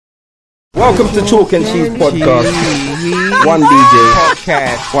Welcome to Chalk and Cheese Podcast. One DJ,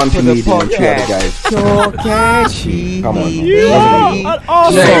 podcast, one comedian, two other guys. Chalk and Cheese. Come on.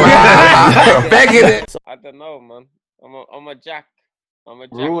 Begging it. I don't know, man. I'm a jack.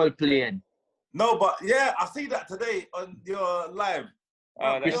 Role playing. No, but yeah, I see that today on your live.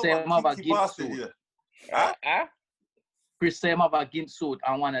 Chris say I'm about gimp suit. Chris say I'm about gimp suit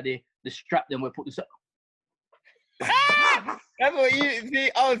and one of the strap them we put this up. That's what you see.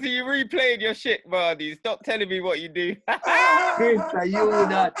 Oh, so you replayed your shit, buddy. Stop telling me what you do. Chris, are you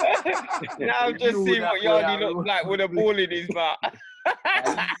that? Now I'm just seeing what Yardy looks like with a ball in his butt.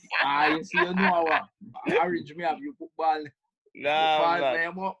 You see, you know what? Orange me up, you put ball. Nah,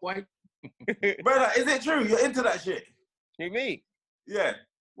 Brother, is it true? You're into that shit? Who, me? Yeah.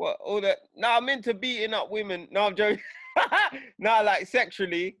 What, all that? No, I'm into beating up women. No, I'm joking. No, like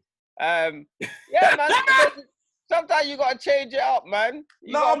sexually. Yeah, man. Sometimes you gotta change it up, man.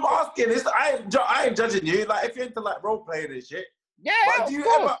 I'm asking. I ain't judging you. Like, if you're into like role playing and shit. Yeah, but do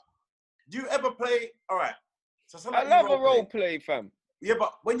you ever play? All right. So I love a role play, fam. Yeah,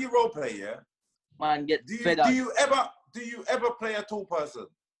 but when you role play, yeah, man, get fed up. Do you ever play a tall person?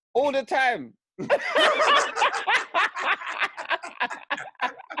 All the time. What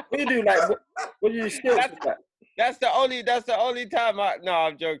do you do? Like, what do you still? That's the only time. No,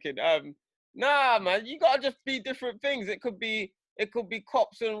 I'm joking. Nah, man, you gotta just be different things. It could be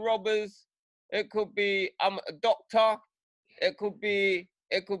cops and robbers. It could be I'm a doctor. It could be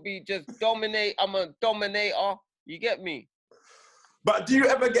just dominate. I'm a dominator. You get me? But do you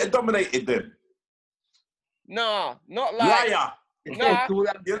ever get dominated then? Nah, not like liar. Nah,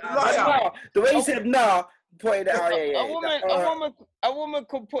 you're a liar. The way you said nah, pointed out. A woman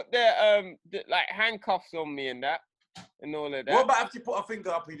could put their like handcuffs on me and that and all of that. What about if you put a finger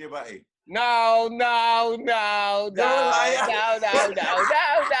up in your body? No. I'm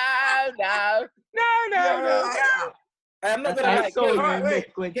not gonna lie.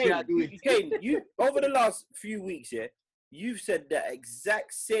 Kane, you over the last few weeks, yeah, you've said that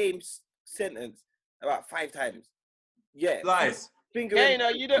exact same sentence about 5 times. Yeah. Lies. Kane,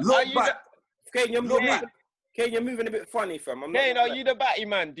 you're moving a bit funny, fam. Kane, are you the batty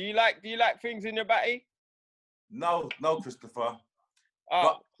man? Do you like things in your batty? No, Christopher.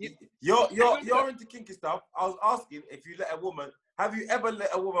 Oh, but you're into kinky stuff. I was asking if you let a woman. Have you ever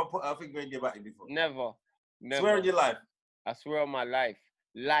let a woman put her finger in your body before? Never. Swear on your life. I swear on my life.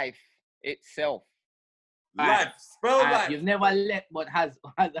 Life itself. Life. Spell life. You've never let, but have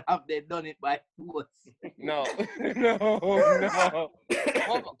they done it by force? No.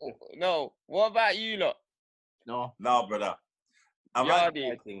 No. What about you lot? No, brother.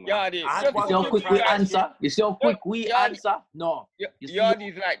 Yardy. You see how quick we answer? No.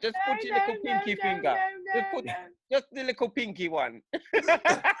 Yardy's like, just put your little pinky finger. Just the little pinky one.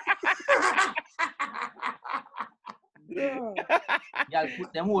 Yeah,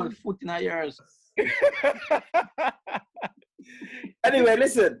 put them whole foot in yours. Anyway,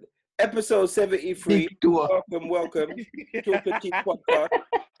 listen. Episode 73. Welcome. Talk and Cheese Podcast.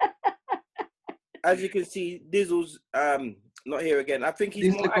 As you can see, Dizzle's not here again. I think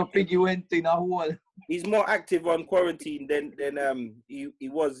he's more active. Went in a hole. He's more active on quarantine than he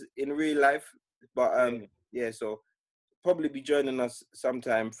was in real life. But yeah, so probably be joining us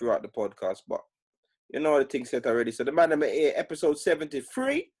sometime throughout the podcast. But you know the thing set already. So the man I'm here, episode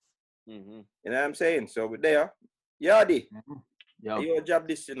 73. Mm-hmm. You know what I'm saying? So we're there. Yardy. Yo. Your job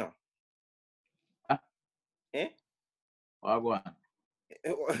this, you know. Huh? Eh? What go on?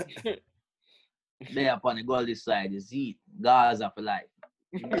 There upon the goal this side, is it Gaza for life.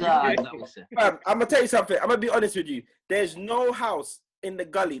 Gaza, we say. I'm gonna tell you something. I'm gonna be honest with you. There's no house in the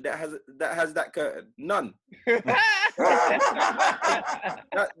gully that has that curtain. None.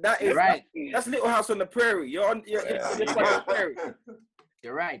 that is right. That's Little House on the Prairie. You're in the prairie.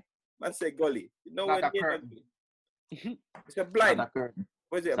 You're right. Man say gully. You know what? It's a blind.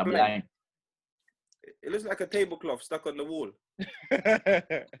 What is it? It's a blind. It looks like a tablecloth stuck on the wall.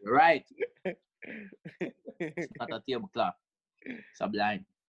 You're right. It's not a tablecloth. It's a blind.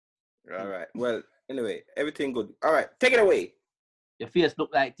 All right. Well, anyway, everything good. All right, take it away. Your face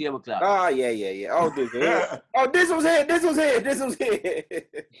look like tablecloth. Ah, yeah. Oh, this was here. Dizzle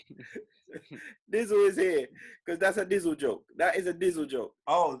is here. Because that's a Dizzle joke. That is a Dizzle joke.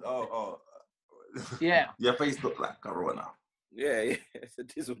 Oh. Yeah. Your face look like Corona. Yeah. It's a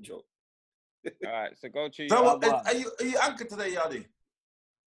Dizzle joke. All right, so go to so are you anchored today, Yardy?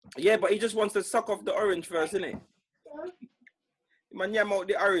 Yeah, but he just wants to suck off the orange first, innit? Man, yam out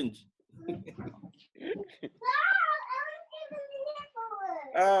the orange.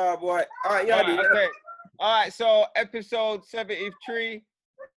 Oh, boy. All right, Yardy. Okay. All right, so episode 73.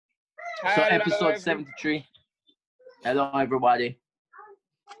 So Hello, episode 73. Hello everybody.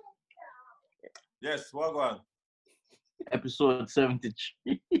 Yes, well on. Episode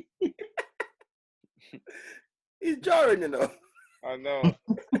 73. He's jarring, you know. I know.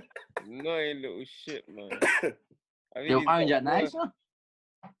 Annoying little shit, man. I think Yo, he's orange got at nice, worse.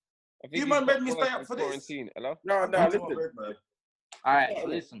 huh? I think You he's man got made me worse stay up than for this. quarantine. Hello? No, I'm no, going to listen. my bed, man. Alright, so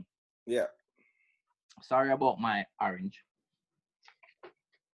listen. Yeah. Sorry about my orange.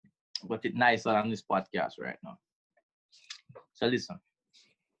 But it's nicer on this podcast right now. So listen.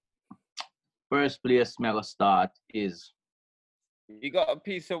 First place me gonna start is You got a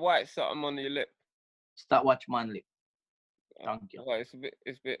piece of white something on your lip. start watch Manly. Thank you. Well, it's a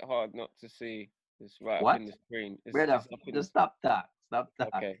bit hard not to see. It's right What? up in the screen. Brother, It's up in just stop that. Stop that.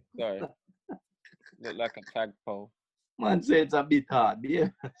 Okay, sorry. Look like a tagpole. Man say it's a bit hard. Be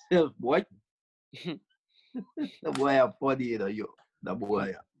yourself, boy. The boy are funny, you know, you. The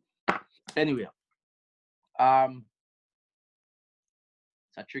boy. Anyway, it's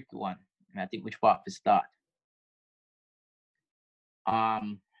a tricky one. And I think which part to start.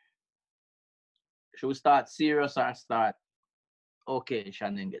 Should we start serious or start okay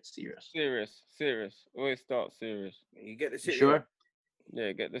and then get serious? Serious. Always start serious. You get the You shit. sure?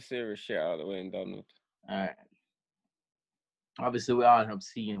 Yeah, get the serious shit out of the way and done with. All right. Obviously, we all have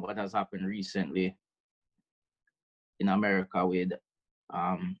seen what has happened recently in America with the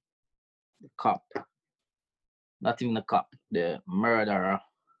cop, not even the cop, the murderer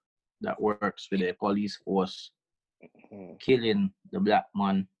that works with the police force killing the black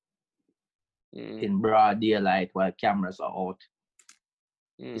man in broad daylight while cameras are out.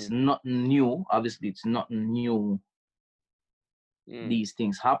 It's not new. Obviously, it's not new. These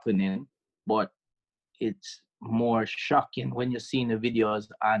things happening, but it's more shocking when you're seeing the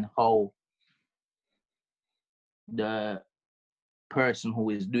videos and how the person who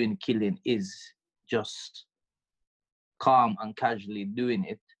is doing the killing is just calm and casually doing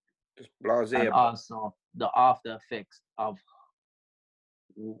it. Just blasé. And also the after effects of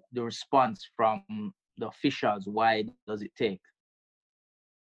the response from the officials. Why does it take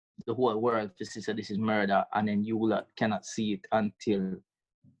the whole world to say this is murder, and then you cannot see it until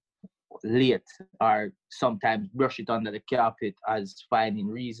late, or sometimes brush it under the carpet as finding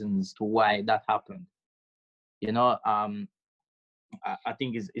reasons to why that happened? You know, I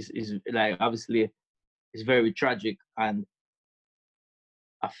think is like, obviously it's very tragic, and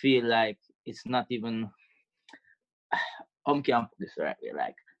I feel like it's not even can't put this right way.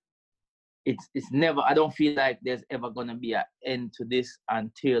 Like it's never. I don't feel like there's ever gonna be an end to this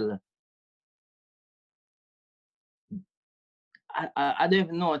until I don't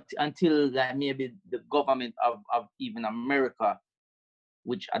even know, until like maybe the government of even America,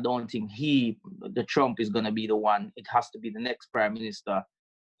 which I don't think the Trump is gonna be the one. It has to be the next prime minister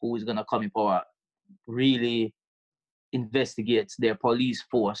who is gonna come in power, really investigates their police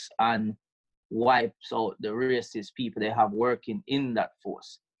force and wipes out the racist people they have working in that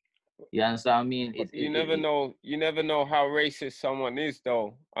force. You understand what I mean? You never know how racist someone is,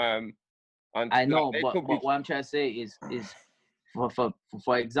 though. I know, but what I'm trying to say is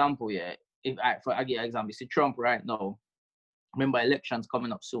for example, yeah. If I give an example, see Trump right now. Remember, elections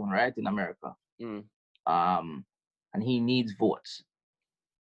coming up soon, right, in America. And he needs votes.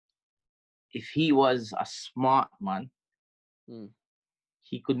 If he was a smart man,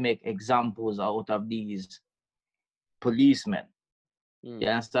 he could make examples out of these policemen. You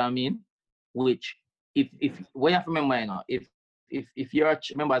understand what I mean? Which, if we have to remember, you know, if you're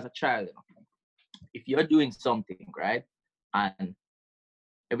remember as a child, you know, if you're doing something right, and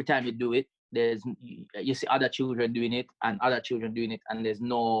every time you do it, you see other children doing it and other children doing it, and there's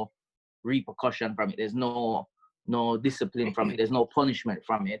no repercussion from it. There's no discipline from it. There's no punishment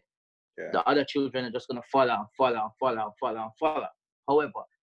from it. Yeah. The other children are just gonna follow. However,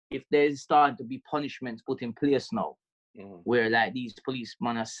 if there's starting to be punishments put in place now, where like these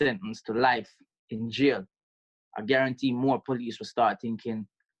policemen are sentenced to life in jail, I guarantee more police will start thinking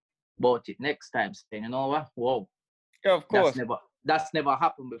about it next time, saying, you know what, whoa, yeah, of course, that's never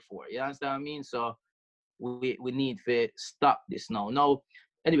happened before. You understand what I mean? So we need to stop this now. Now,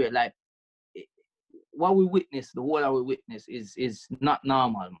 anyway, like what we witness, the whole that we witness is not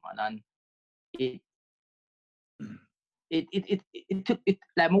normal, man, and it took it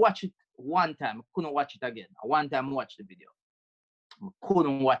like I watched it one time, I couldn't watch it again. One time I watched the video, I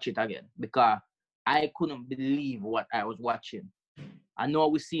couldn't watch it again because I couldn't believe what I was watching. I know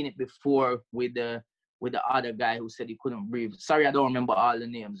we've seen it before with the other guy who said he couldn't breathe. Sorry, I don't remember all the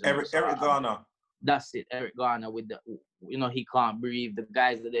names. Eric Garner. That's it, Eric Garner with the, you know, he can't breathe. The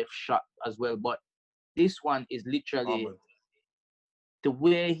guys that they've shot as well. But this one is literally the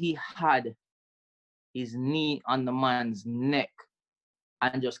way he had his knee on the man's neck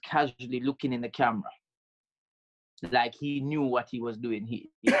and just casually looking in the camera, like he knew what he was doing,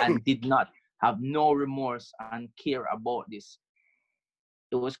 and did not have no remorse and care about this.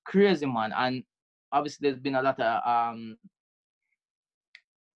 It was crazy, man. And obviously there's been a lot of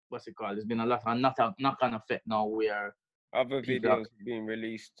what's it called? There's been a lot of knock-on effect now where other videos being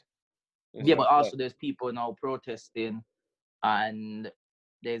released. Yeah, but also there's people now protesting, and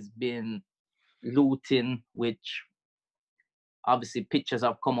there's been looting, which obviously pictures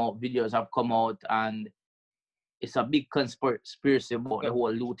have come out, videos have come out, and it's a big conspiracy about the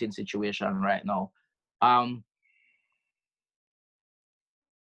whole looting situation right now. I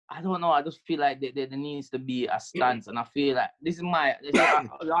don't know. I just feel like there needs to be a stance, and I feel like this is last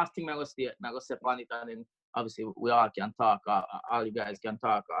thing I'm gonna say. I'm gonna step on it, and then obviously we all can talk. All you guys can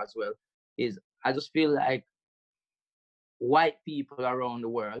talk as well. Is I just feel like white people around the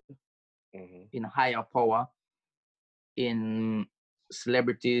world, in higher power, in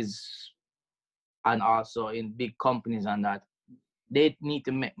celebrities, and also in big companies, and that they need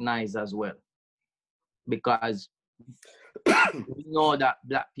to make nice as well, because we know that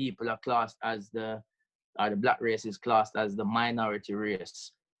black people are classed as the black race is classed as the minority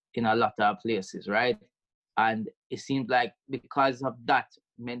race in a lot of places, right? And it seems like because of that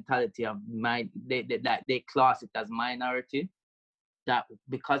mentality of they class it as minority, that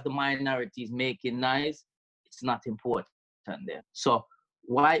because the minority is making nice, it's not important there. So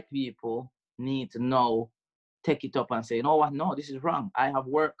white people need to now take it up and say, you know what, no, this is wrong. I have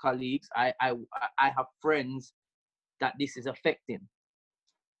work colleagues, I have friends that this is affecting.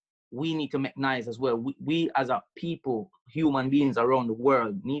 We need to make nice as well. We as a people, human beings around the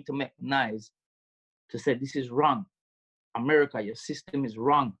world, need to make nice to say this is wrong. America, your system is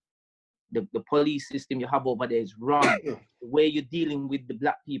wrong. The police system you have over there is wrong. The way you're dealing with the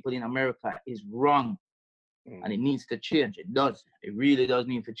black people in America is wrong. And it needs to change. It does. It really does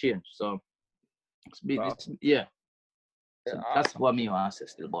need to change. So, yeah. So that's what me want to say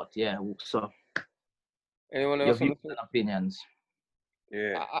still. But yeah, so anyone else your views and opinions?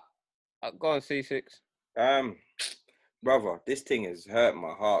 Yeah. Go on, C6. Brother, this thing has hurt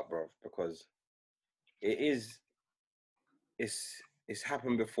my heart, bro, because it's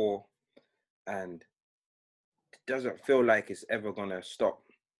happened before, and it doesn't feel like it's ever gonna stop,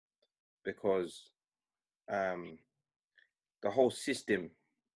 because the whole system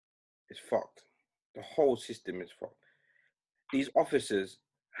is fucked. The whole system is fucked. These officers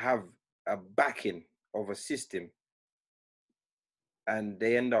have a backing of a system, and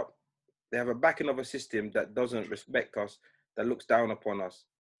they have a backing of a system that doesn't respect us, that looks down upon us,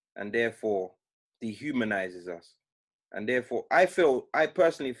 and therefore dehumanizes us. And therefore, I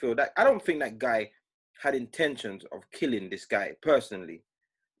personally feel that I don't think that guy had intentions of killing this guy personally.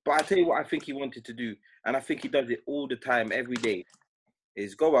 But I tell you what I think he wanted to do, and I think he does it all the time, every day,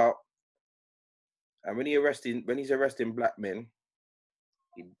 is go out, and when he's arresting black men,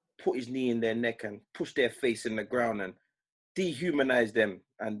 he put his knee in their neck and push their face in the ground and dehumanize them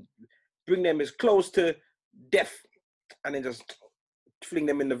and bring them as close to death, and then just fling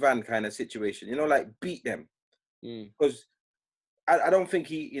them in the van kind of situation, you know, like beat them. Because I don't think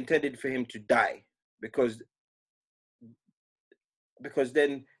he intended for him to die, because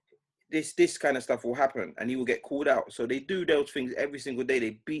then this kind of stuff will happen and he will get called out. So they do those things every single day.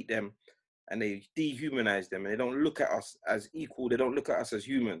 They beat them and they dehumanize them, and they don't look at us as equal. They don't look at us as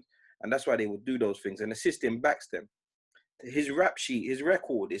humans, and that's why they will do those things. And the system backs them. His rap sheet, his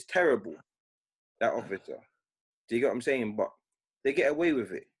record is terrible, that officer. Do you get what I'm saying? But they get away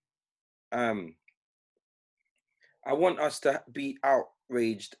with it. I want us to be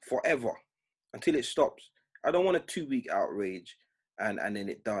outraged forever until it stops. I don't want a 2-week outrage and then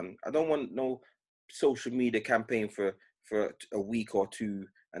it done. I don't want no social media campaign for a week or two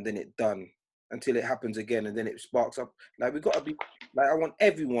and then it done, until it happens again and then it sparks up. Like, we got to be, like, I want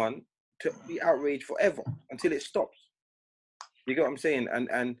everyone to be outraged forever until it stops. You get what I'm saying?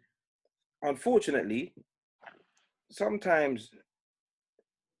 And unfortunately, sometimes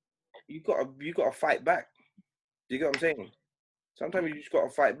you gotta fight back. Do you get what I'm saying? Sometimes you just gotta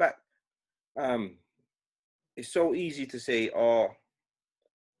fight back. It's so easy to say, oh,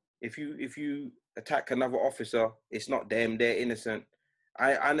 if you attack another officer, it's not them, they're innocent.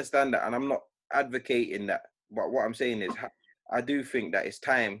 I understand that, and I'm not advocating that. But what I'm saying is, I do think that it's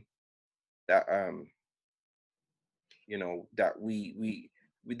time that you know, that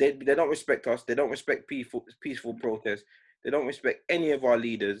they don't respect us. They don't respect peaceful protests. They don't respect any of our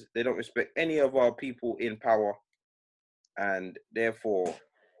leaders. They don't respect any of our people in power. And therefore,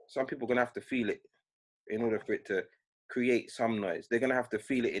 some people are going to have to feel it in order for it to create some noise. They're gonna have to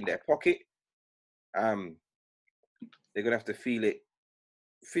feel it in their pocket. They're gonna have to feel it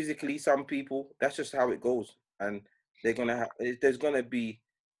physically. Some people, that's just how it goes, and they're gonna have. There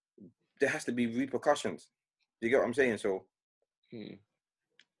has to be repercussions. Do you get what I'm saying? So,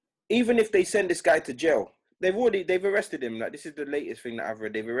 even if they send this guy to jail, they've arrested him. Like, this is the latest thing that I've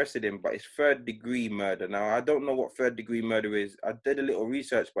read. They've arrested him, but it's 3rd-degree murder. Now, I don't know what 3rd-degree murder is. I did a little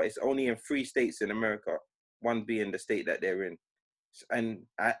research, but it's only in 3 states in America, one being the state that they're in, and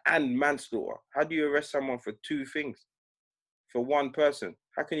manslaughter. How do you arrest someone for 2 things? For one person?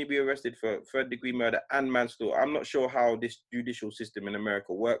 How can you be arrested for 3rd-degree murder and manslaughter? I'm not sure how this judicial system in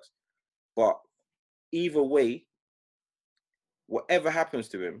America works, but either way, whatever happens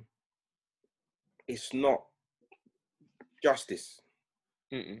to him, it's not justice.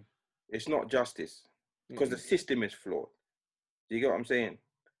 It's not justice because the system is flawed. Do you get what I'm saying?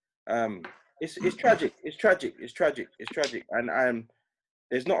 It's tragic. It's tragic. It's tragic. It's tragic. And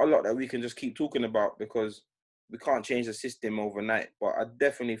there's not a lot that we can just keep talking about because we can't change the system overnight. But I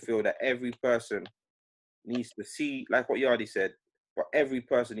definitely feel that every person needs to see, like what Yardi said, but every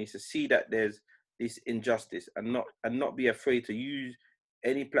person needs to see that there's this injustice and not be afraid to use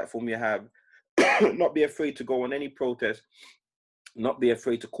any platform you have, not be afraid to go on any protest, not be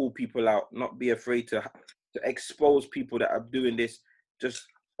afraid to call people out, not be afraid to expose people that are doing this. Just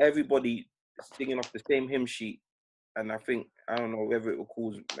everybody singing off the same hymn sheet. And I don't know whether it will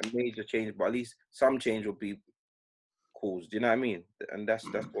cause a major change, but at least some change will be caused. Do you know what I mean? And that's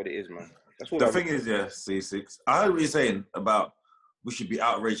what it is, man. That's the thing is, C6, I heard what you're saying about we should be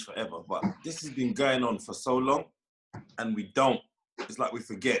outraged forever, but this has been going on for so long, and we don't. It's like we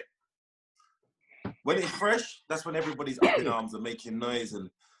forget. When it's fresh, that's when everybody's up in arms and making noise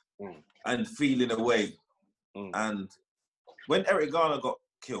and feeling away. And when Eric Garner got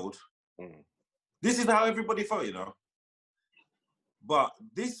killed, this is how everybody felt, you know. But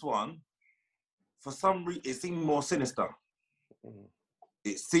this one, for some reason, it seemed more sinister.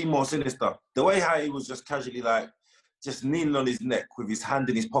 It seemed more sinister. The way how he was just casually, like, just kneeling on his neck with his hand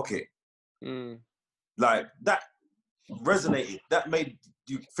in his pocket. Like, that resonated. That made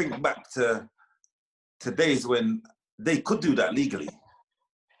you think back to days when they could do that legally.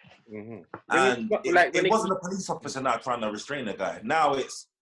 And it wasn't a police officer now trying to restrain a guy. Now it's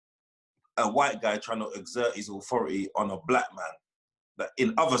a white guy trying to exert his authority on a black man that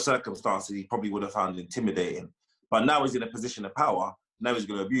in other circumstances he probably would have found intimidating. But now he's in a position of power, now he's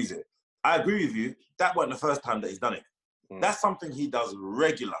going to abuse it. I agree with you, that wasn't the first time that he's done it. That's something he does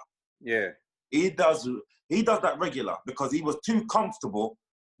regular. Yeah. He does that regular because he was too comfortable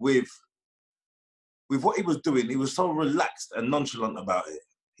with what he was doing. He was so relaxed and nonchalant about it.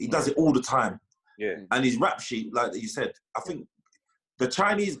 He does it all the time. Yeah. And his rap sheet, like you said, I think the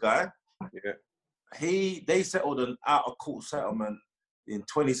Chinese guy, they settled an out-of-court settlement in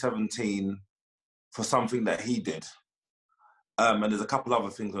 2017 for something that he did. And there's a couple other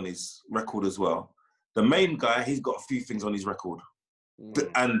things on his record as well. The main guy, he's got a few things on his record.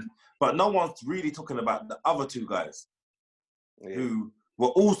 But no one's really talking about the other 2 guys who were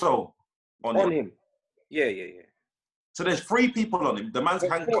also on him. Yeah. So there's 3 people on him. The man's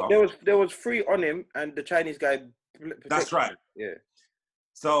handcuffed. There was 3 on him, and the Chinese guy. That's right. Yeah.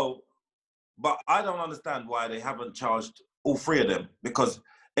 So, but I don't understand why they haven't charged all 3 of them. Because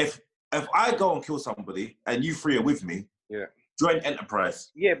if I go and kill somebody and you 3 are with me, joint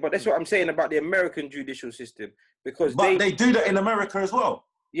enterprise. Yeah, but that's what I'm saying about the American judicial system. Because they do that in America as well.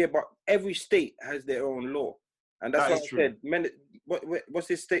 Yeah, but every state has their own law, and that's what I said. What's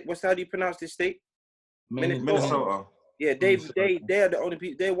this state? How do you pronounce this state? Minnesota. Yeah, they are the only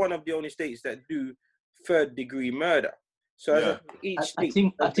people. They're one of the only states that do 3rd-degree murder. So each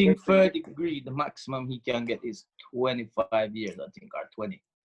state, I think 3rd-degree, the maximum he can get is 25 years. I think, or 20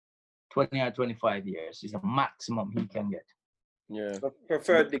 or 25 years is the maximum he can get. Yeah, for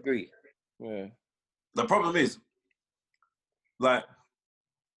 3rd-degree. Yeah. The problem is, like,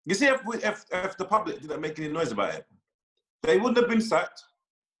 you see, if the public didn't make any noise about it, they wouldn't have been sacked.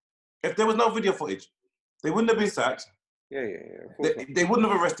 If there was no video footage, they wouldn't have been sacked. Yeah. They wouldn't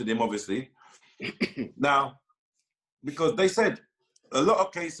have arrested him, obviously. Now, because they said a lot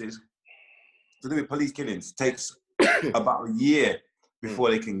of cases to do with police killings takes about a year before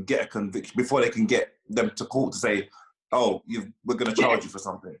they can get a conviction, before they can get them to court to say, oh, we're going to charge you for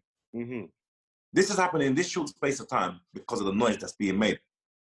something. This is happening in this short space of time because of the noise that's being made.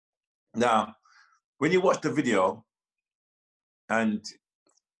 Now, when you watch the video and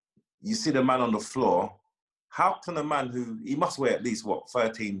you see the man on the floor, how can a man he must weigh at least,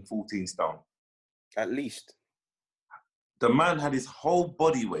 13, 14 stone? At least. The man had his whole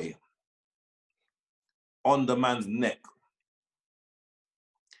body weight on the man's neck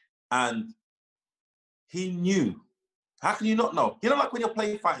and he knew. How can you not know? You know, like when you're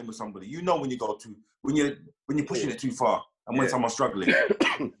playing fighting with somebody, you know when you're pushing it too far, and when someone's struggling.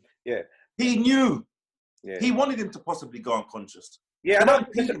 Yeah. He knew. Yeah. He wanted him to possibly go unconscious. Yeah,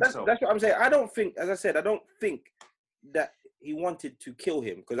 That's what I'm saying. I don't think, as I said, I don't think that he wanted to kill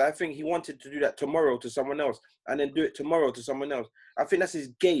him, because I think he wanted to do that tomorrow to someone else and then do it tomorrow to someone else. I think that's his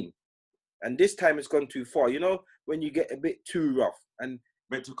game. And this time it's gone too far. You know, when you get a bit too rough and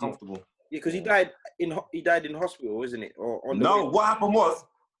a bit too comfortable. Yeah, because he died in hospital, isn't it? Or on no, what happened was,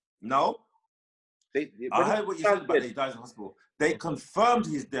 I heard what you said about he died in hospital. They confirmed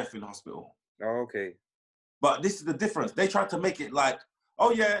his death in hospital. Oh, okay. But this is the difference. They tried to make it like,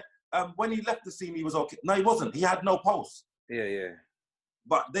 oh yeah, when he left the scene, he was okay. No, he wasn't. He had no pulse. Yeah.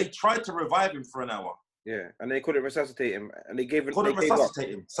 But they tried to revive him for an hour. Yeah, and they couldn't resuscitate him, and they gave him. Couldn't resuscitate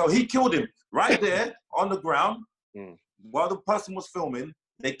him. So he killed him right there on the ground while the person was filming.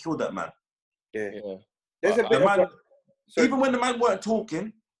 They killed that man. Yeah. There's a bit of even when the man weren't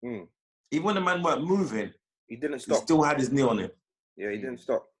talking, even when the man weren't moving, he didn't stop. He still had his knee on him. Yeah, he didn't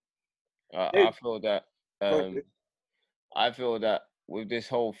stop. I feel that. I feel that with this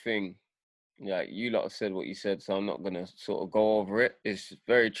whole thing, like you lot have said what you said, so I'm not gonna sort of go over it. It's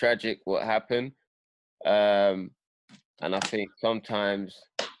very tragic what happened, and I think sometimes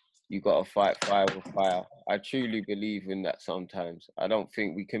you gotta fight fire with fire. I truly believe in that. Sometimes I don't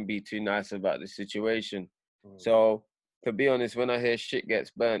think we can be too nice about the situation. So to be honest, when I hear shit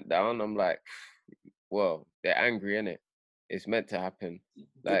gets burnt down, I'm like, well, they're angry, innit? It's meant to happen.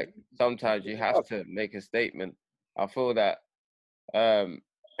 Like sometimes you have to make a statement. I feel that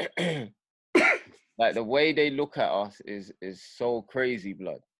like the way they look at us is so crazy,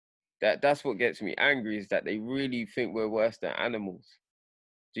 blood. That's what gets me angry, is that they really think we're worse than animals.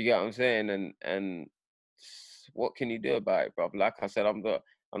 Do you get what I'm saying? And what can you do about it, bro? Like I said, I'm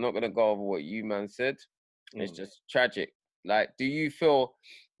not gonna go over what you man said. It's just tragic. Like, do you feel?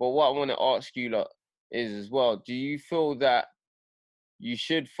 But what I want to ask you lot is as well, do you feel that you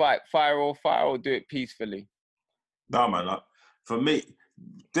should fight fire or do it peacefully? No, man. For me,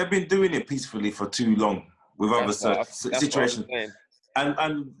 they've been doing it peacefully for too long with other situations.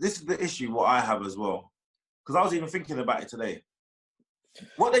 And this is the issue what I have as well. Because I was even thinking about it today.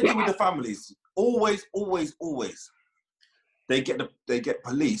 What they do with the families, always, they get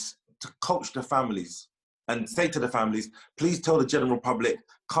police to coach the families and say to the families, please tell the general public,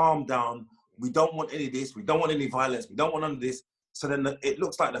 calm down. We don't want any of this. We don't want any violence. We don't want none of this. So then it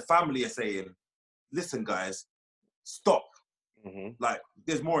looks like the family are saying, listen, guys, stop. Like,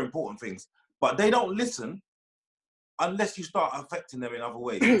 there's more important things. But they don't listen unless you start affecting them in other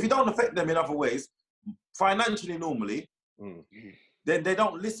ways. If you don't affect them in other ways, financially normally, then they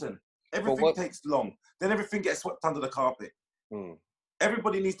don't listen. Everything takes long. Then everything gets swept under the carpet.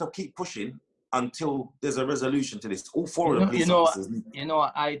 Everybody needs to keep pushing until there's a resolution to this. All four of the police officers. You know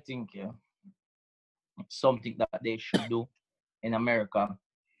what I think, something that they should do in America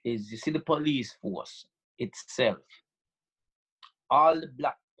is, you see the police force itself. All the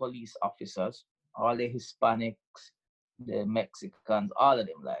black police officers, all the Hispanics, the Mexicans, all of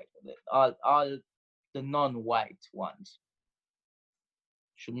them, like all the non-white ones,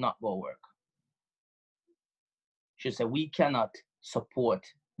 should not go work. Should say, we cannot support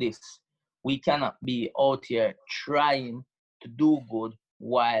this. We cannot be out here trying to do good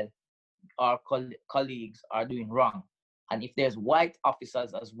while our colleagues are doing wrong. And if there's white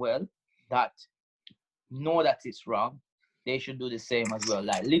officers as well that know that it's wrong, they should do the same as well.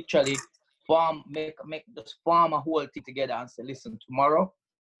 Like literally just form a whole thing together and say, listen, tomorrow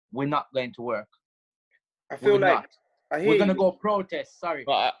we're not going to work. I feel like we're gonna go protest. Sorry,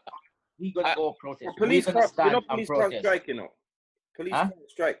 but we're gonna go protest. Police we're gonna stand police and protest. Can't strike, you know. Police can't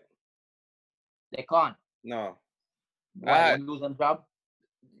strike. They can't. No. Why? Losing job?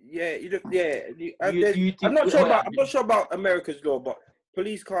 Yeah, I'm not sure about America's law, but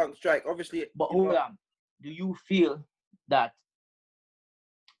police can't strike. Obviously. But hold on. Do you feel that?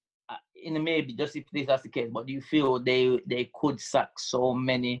 Maybe just if this is the case, but do you feel they could sack so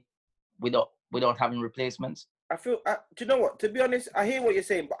many without having replacements? I feel. Do you know what? To be honest, I hear what you're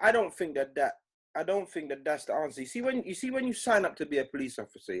saying, but I don't think that's the answer. You see when you sign up to be a police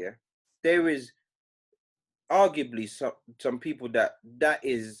officer, yeah, there is arguably some people that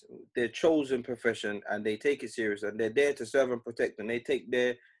is their chosen profession and they take it serious and they're there to serve and protect, and they take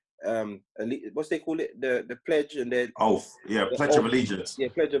their what's they call it, the pledge and their oath, pledge of allegiance,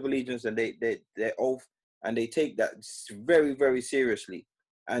 pledge of allegiance, and their oath, and they take that very, very seriously,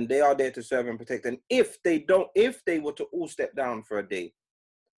 and they are there to serve and protect. And if they were to all step down for a day,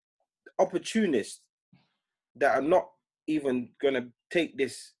 opportunists that are not even gonna take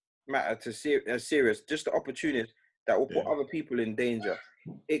this matter to serious, just the opportunist that will put other people in danger,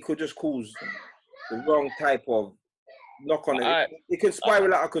 it could just cause the wrong type of knock on it. It can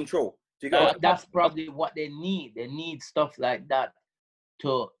spiral out of control. Do you get that's probably what they need. They need stuff like that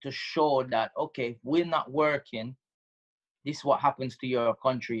to show that, okay, if we're not working, this is what happens to your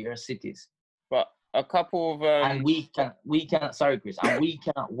country, your cities. But a couple of and we cannot sorry, Chris, and we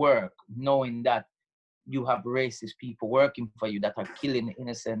cannot work knowing that you have racist people working for you that are killing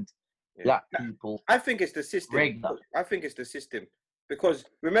innocent black people. I think it's the system. I think it's the system. Because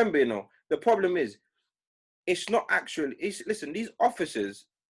remember, you know, the problem is it's not actually listen, these officers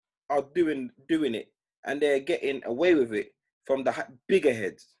are doing it and they're getting away with it from the bigger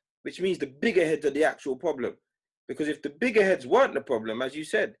heads, which means the bigger heads are the actual problem. Because if the bigger heads weren't the problem, as you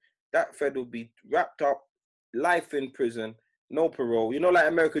said, that Fed would be wrapped up, life in prison, no parole. You know, like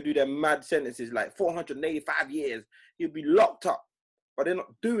America do their mad sentences, like 485 years, you'd be locked up. But they're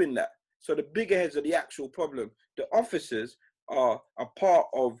not doing that. So the bigger heads are the actual problem. The officers are a part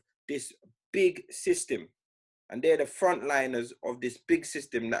of this big system. And they're the frontliners of this big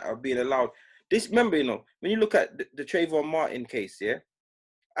system that are being allowed. This, remember, you know, when you look at the Trayvon Martin case, yeah?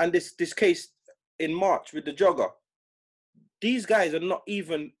 And this case in March with the jogger, these guys are not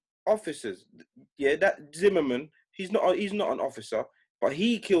even officers. Yeah, that Zimmerman, he's not an officer, but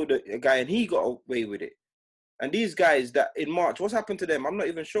he killed a guy and he got away with it. And these guys that in March, what's happened to them? I'm not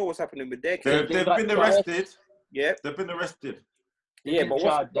even sure what's happening with their case. They've been arrested. Yeah. They've been arrested. Yeah, but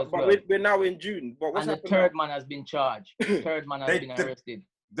we're now in June. But what's happened? And the third man has been charged. The third man has been arrested.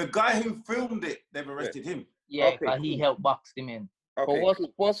 The guy who filmed it, they've arrested him. Yeah, because he helped box him in. Okay. But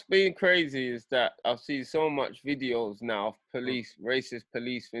what's been crazy is that I've seen so much videos now of racist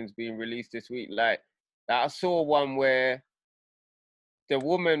police things being released this week. Like I saw one where the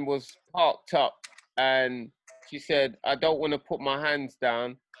woman was parked up and she said, "I don't want to put my hands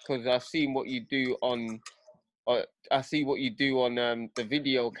down because I've seen what you do on, the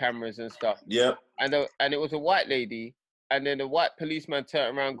video cameras and stuff." Yeah. And it was a white lady, and then the white policeman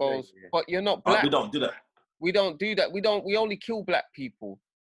turned around and goes, "But you're not black. We don't do that. We don't do that. We only kill black people."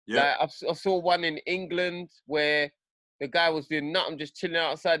 Yeah. Like I saw one in England where the guy was doing nothing, just chilling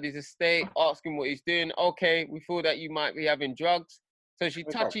outside his estate, asking what he's doing. Okay, we feel that you might be having drugs. So she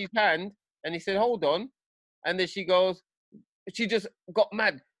touched his hand and he said, "Hold on." And then she just got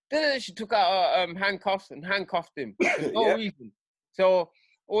mad. Then she took out her handcuffs and handcuffed him for no reason. So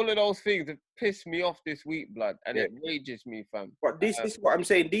all of those things have pissed me off this week, blood, and it rages me, fam. But this is what I'm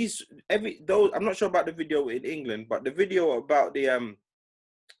saying. I'm not sure about the video in England, but the video about the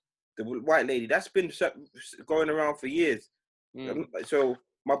white lady, that's been going around for years. So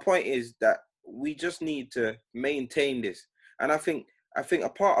my point is that we just need to maintain this, and I think a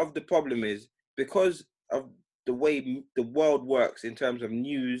part of the problem is because of the way the world works in terms of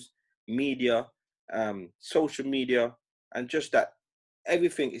news, media, social media, and just that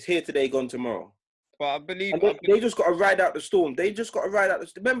everything is here today, gone tomorrow. But I believe they just got to ride out the storm.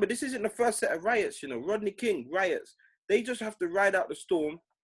 Remember, this isn't the first set of riots. You know, Rodney King riots. They just have to ride out the storm,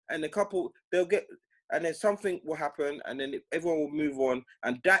 and and then something will happen, and then everyone will move on,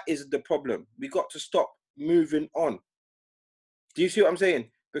 and that is the problem. We got to stop moving on. Do you see what I'm saying?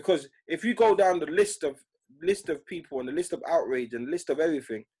 Because if you go down the list of people and the list of outrage and the list of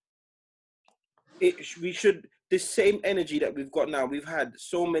everything, this same energy that we've got now, we've had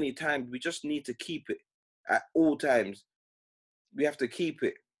so many times, we just need to keep it at all times. We have to keep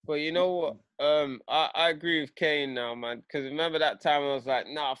it. But you know what? I agree with Kane now, man. Because remember that time I was like,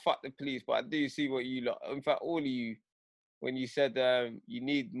 nah, fuck the police. But I do see what you lot, in fact, all of you, when you said you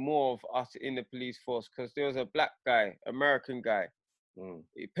need more of us in the police force. Because there was a black guy, American guy,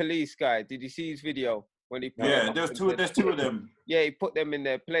 police guy. Did you see his video? When he there's two of them. Yeah, he put them in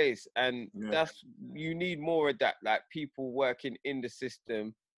their place, and you need more of that, like people working in the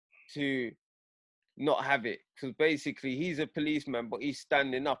system to not have it, because basically he's a policeman, but he's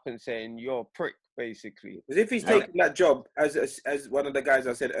standing up and saying you're a prick, basically. Because if he's taking that job as one of the guys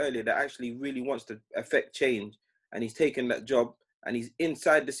I said earlier that actually really wants to affect change, and he's taken that job and he's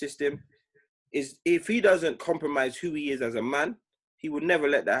inside the system, if he doesn't compromise who he is as a man, he would never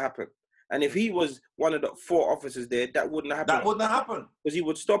let that happen. And if he was one of the 4 officers there, that wouldn't happen. That wouldn't happen. Because he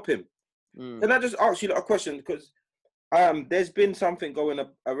would stop him. Can I just ask you a question? Because there's been something going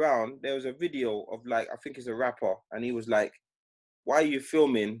around. There was a video of, like, I think it's a rapper, and he was like, "Why are you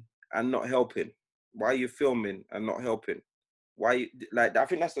filming and not helping? Why are you filming and not helping? Why you, like?" I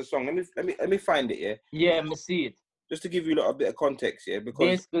think that's the song. Let me find it. Yeah. Yeah, let me see it. Just to give you a bit of context. Yeah, because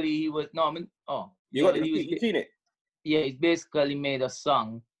basically he was you seen it? Yeah, he basically made a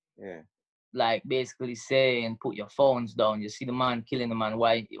song. Yeah. like basically saying, put your phones down. You see the man killing the man.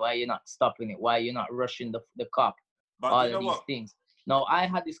 Why you're not stopping it? Why you're not rushing the cop? But All you know of these what? things. Now, I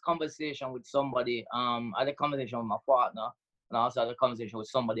had this conversation with somebody. I had a conversation with my partner, and I also had a conversation with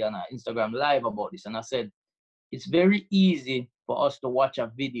somebody on Instagram Live about this. And I said, it's very easy for us to watch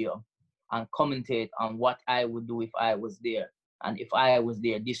a video and commentate on what I would do if I was there. And if I was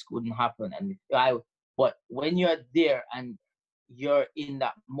there, this couldn't happen. And but when you're there and you're in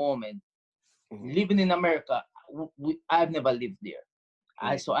that moment, living in America, I've never lived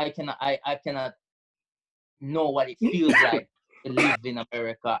there. So I cannot know what it feels like to live in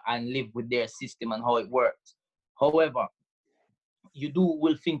America and live with their system and how it works. However, you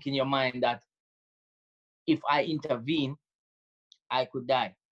will think in your mind that if I intervene, I could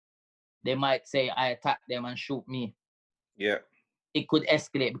die. They might say I attacked them and shoot me. Yeah. It could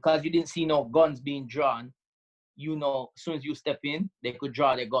escalate because you didn't see no guns being drawn. You know, as soon as you step in, they could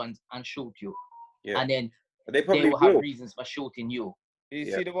draw their guns and shoot you. Yeah. And then they will have reasons for shooting you.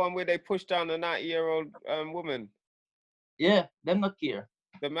 You see the one where they pushed down a 90-year-old woman? Yeah, them not care.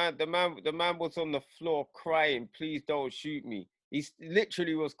 The man was on the floor crying, please don't shoot me. He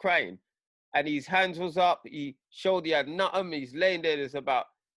literally was crying. And his hands was up. He showed he had nothing. He's laying there. There's about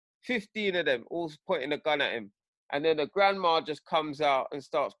 15 of them, all pointing a gun at him. And then the grandma just comes out and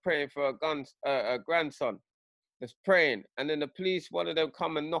starts praying for a grandson that's praying. And then the police, one of them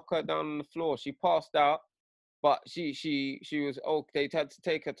come and knock her down on the floor. She passed out, but she was okay. They had to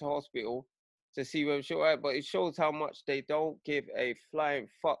take her to hospital to see whether she was right. But it shows how much they don't give a flying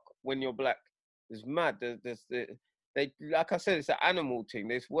fuck when you're black. It's mad. They, like I said, it's an animal thing.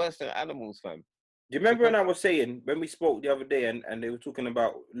 It's worse than animals, fam. Do you remember when I was saying, when we spoke the other day and they were talking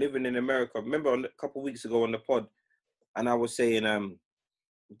about living in America? Remember a couple of weeks ago on the pod, and I was saying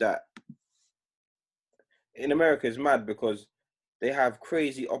that in America it's mad because they have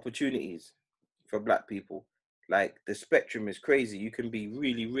crazy opportunities for black people. Like the spectrum is crazy. You can be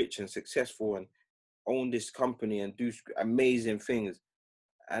really rich and successful and own this company and do amazing things.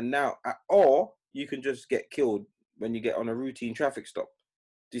 And now, or you can just get killed when you get on a routine traffic stop.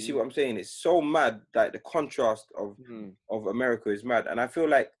 Do you see what I'm saying? It's so mad. Like the contrast of America is mad. And I feel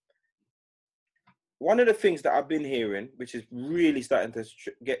like one of the things that I've been hearing, which is really starting to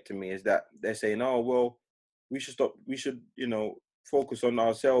get to me, is that they're saying, oh, well, we should stop. We should, focus on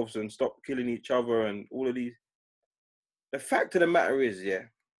ourselves and stop killing each other and all of these. The fact of the matter is,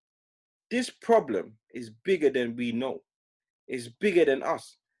 this problem is bigger than we know. It's bigger than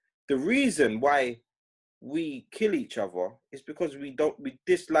us. The reason why we kill each other is because we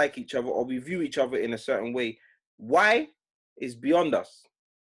dislike each other or we view each other in a certain way. Why is beyond us.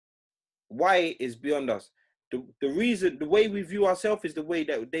 Why is beyond us. The reason, the way we view ourselves is the way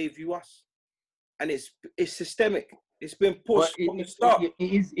that they view us. And it's systemic. It's been pushed from the start.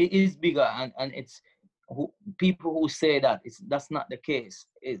 It is bigger, and it's people who say that that's not the case.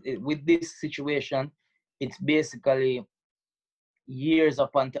 With this situation, it's basically years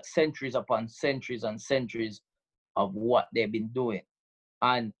upon centuries and centuries of what they've been doing,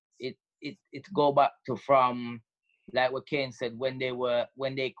 and it go back to from like what Kane said, when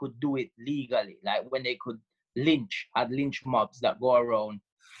they could do it legally, like when they could had lynch mobs that go around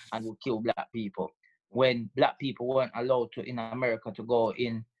and would kill black people, when black people weren't allowed to in America to go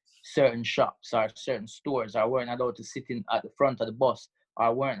in certain shops or certain stores, or weren't allowed to sit in at the front of the bus,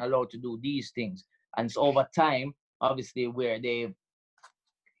 or weren't allowed to do these things. And so over time, obviously, where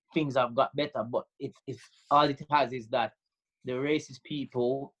things have got better, but it's all it has is that the racist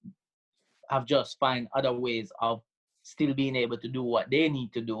people have just find other ways of still being able to do what they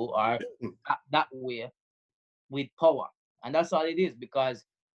need to do, or that way with power. And that's all it is, because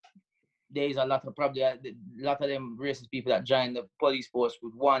there is a lot of them racist people that join the police force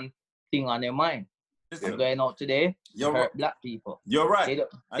with one thing on their mind. They're going out today to hurt black people. You're right.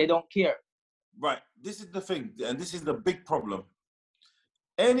 They don't care. Right. This is the thing, and this is the big problem.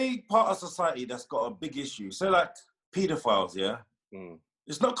 Any part of society that's got a big issue, so like pedophiles,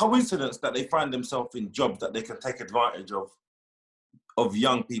 it's not coincidence that they find themselves in jobs that they can take advantage of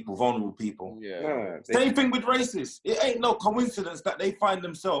young people, vulnerable people. Same thing with racists. It ain't no coincidence that they find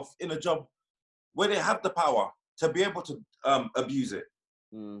themselves in a job where they have the power to be able to abuse it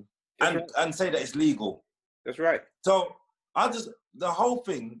and say that it's legal. That's right. So the whole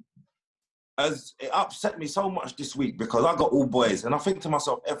thing, it upset me so much this week because I got all boys, and I think to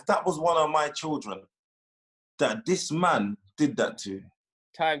myself, if that was one of my children that this man did that to.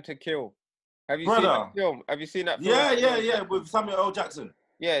 Time to Kill. Have you seen that film? Have you seen that film? Yeah, with Samuel L. Jackson.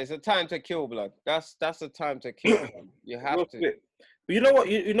 Yeah, it's a time to kill, blood. That's a time to kill. You have to. But you know what?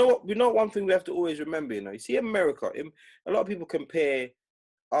 You know one thing we have to always remember. You see, America. A lot of people compare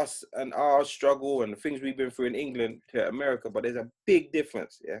us and our struggle and the things we've been through in England to America, but there's a big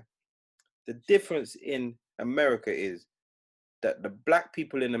difference, yeah? The difference in America is that the black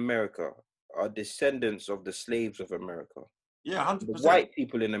people in America are descendants of the slaves of America. Yeah, 100%. The white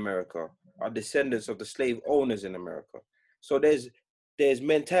people in America are descendants of the slave owners in America. So there's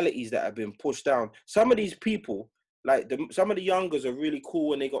mentalities that have been pushed down. Some of these people, like some of the youngers are really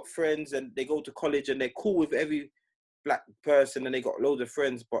cool and they got friends and they go to college and they're cool with every black person and they got loads of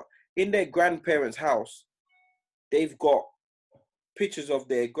friends, but in their grandparents' house, they've got pictures of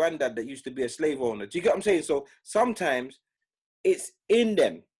their granddad that used to be a slave owner. Do you get what I'm saying? So sometimes it's in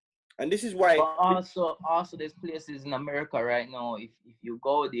them. And this is why. But also there's places in America right now, if you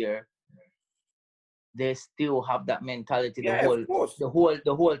go there, they still have that mentality. Yeah, of course. The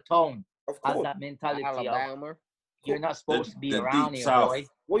whole town has that mentality. Alabama. You're not supposed to be around here, South. boy.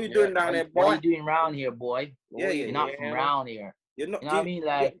 What are you doing down there, boy? What are you doing around here, boy? Yeah, You're not from around here. You're not. You know what I mean?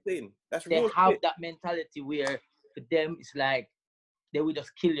 Like, that's they real have shit. that mentality where for them it's like they will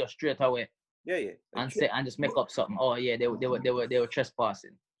just kill you straight away. Yeah. And just make up something. Oh yeah, they were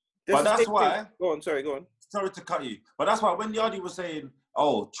trespassing. But that's why. Go on. Sorry, go on. Sorry to cut you, but that's why when Yardi was saying,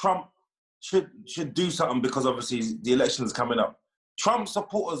 "Oh, Trump should do something because obviously the election is coming up," Trump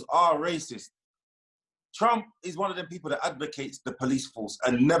supporters are racist. Trump is one of them people that advocates the police force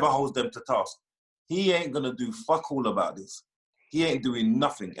and never holds them to task. He ain't gonna do fuck all about this. He ain't doing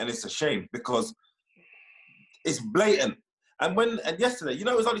nothing, and it's a shame because it's blatant. And yesterday, you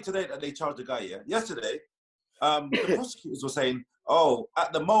know, it was only today that they charged the guy. Yeah, yesterday, the prosecutors were saying, "Oh,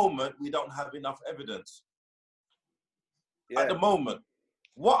 at the moment we don't have enough evidence." Yeah. At the moment,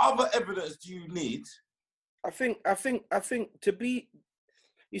 what other evidence do you need? I think to be,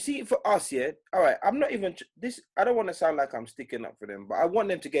 you see, for us, yeah. All right, I'm not even this. I don't want to sound like I'm sticking up for them, but I want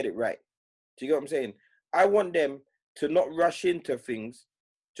them to get it right. Do you get what I'm saying? I want them to not rush into things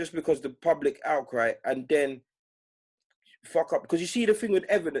just because the public outcry and then fuck up. Because you see the thing with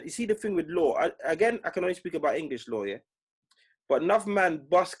evidence, you see the thing with law. I can only speak about English law, yeah. But enough man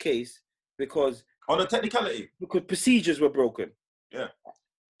bust case because on a technicality, because procedures were broken. Yeah.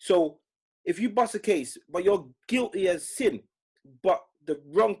 So if you bust a case, but you're guilty as sin, but the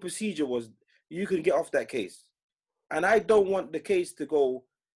wrong procedure was, you can get off that case. And I don't want the case to go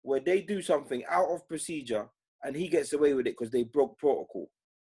where they do something out of procedure and he gets away with it because they broke protocol.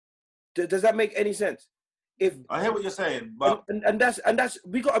 Does that make any sense? If I hear what you're saying, but and that's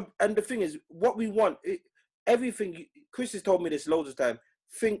we got. And the thing is, what we want, everything. Chris has told me this loads of time.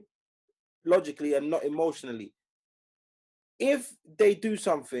 Think logically and not emotionally. If they do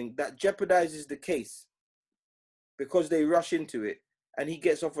something that jeopardizes the case because they rush into it and he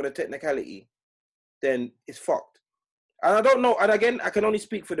gets off on a technicality, then it's fucked. And I don't know. And again, I can only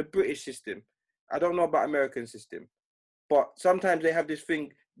speak for the British system. I don't know about American system. But sometimes they have this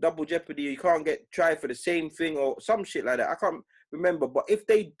thing, double jeopardy. You can't get tried for the same thing or some shit like that. I can't remember. But if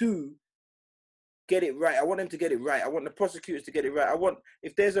they do get it right, I want them to get it right. I want the prosecutors to get it right.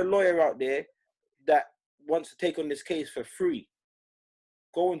 If there's a lawyer out there that wants to take on this case for free,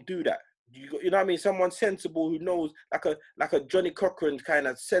 go and do that. You know what I mean? Someone sensible who knows, like a Johnny Cochran kind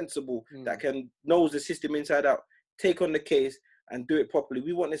of sensible that knows the system inside out. Take on the case and do it properly.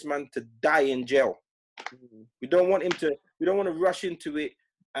 We want this man to die in jail. We don't want to rush into it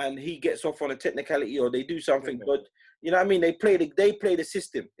and he gets off on a technicality or they do something good. You know what I mean? They play the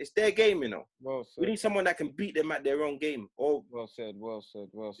system. It's their game, you know. Well said. We need someone that can beat them at their own game. Or well said. You know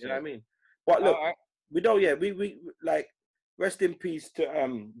what I mean? But look, we don't. Yeah, we like. Rest in peace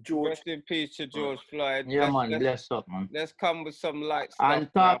to George. Rest in peace to George Floyd. Yeah, bless up, man. Let's come with some light stuff. And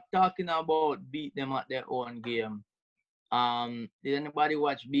talking about beat them at their own game. Did anybody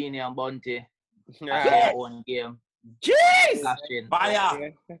watch Beenie and Bunty at their own game? Jeez!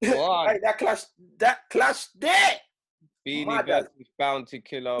 Fire! Like, that clash there. Beenie versus Bounty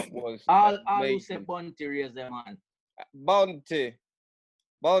Killer was all who said Bunty raise them, man. Bunty.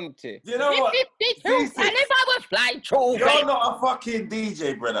 You know what? And if I was flying through, You're not a fucking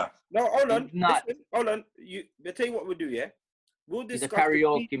DJ, brother. No, hold on. Not. Listen, hold on. I'll tell you what we'll do, yeah? We'll discuss the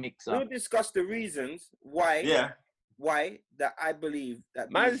karaoke mixer. We'll discuss the reasons why. Yeah. Why that I believe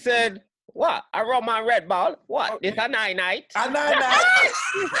that. Man said, what? A rum and Red Ball? What? It's a night. A night.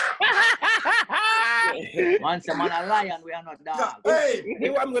 Once a man a lion, we are not dogs. Hey,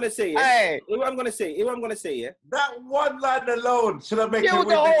 hear what I'm gonna say. Yeah? Hey. Hear what I'm gonna say. Yeah. That one line alone should have made you Kill win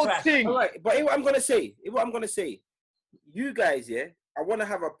the whole clash. thing. All right, but hear what I'm gonna say. You guys, yeah. I want to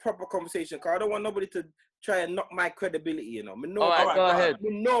have a proper conversation because I don't want nobody to try and knock my credibility. You know. All right, go ahead. We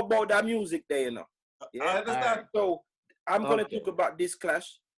know about that music there, you know. Yeah. I understand. Right. So I'm gonna talk about this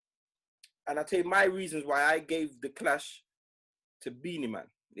clash, and I'll tell you my reasons why I gave the clash to Beenie Man.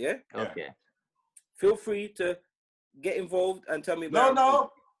 Yeah. Okay. Feel free to get involved and tell me about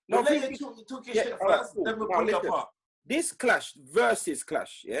No. No, Let you talk your shit all right, first, cool. then we'll Now, pull it listen. apart. This clash versus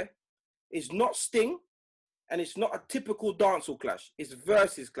clash, yeah, is not Sting, and it's not a typical dancehall clash. It's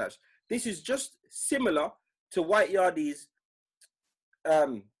versus clash. This is just similar to White Yardie's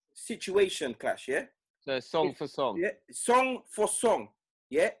situation clash, yeah. So song for song. Yeah, song for song,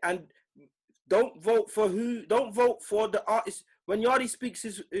 yeah, and don't vote for the artist. When Yardie speaks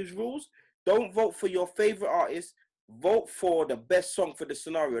his rules, don't vote for your favorite artist. Vote for the best song for the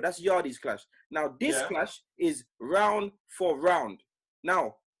scenario. That's Yardie's clash. Now, this clash is round for round.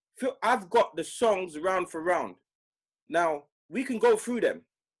 Now, I've got the songs round for round. Now, we can go through them.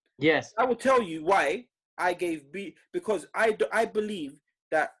 Yes. I will tell you why I gave B, because I believe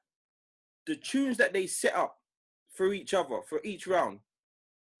that the tunes that they set up for each other, for each round,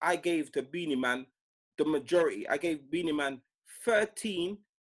 I gave to Beenie Man the majority. I gave Beenie Man 13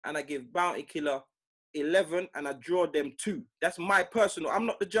 and I gave Bounty Killer 11 and I draw them 2. That's my personal. I'm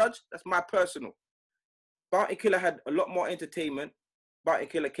not the judge. That's my personal. Bounty Killer had a lot more entertainment. Bounty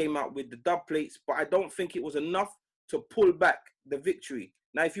Killer came out with the dub plates, but I don't think it was enough to pull back the victory.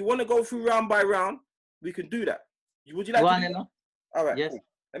 Now, if you want to go through round by round, we can do that. Would you like to do that? All right, yes. cool.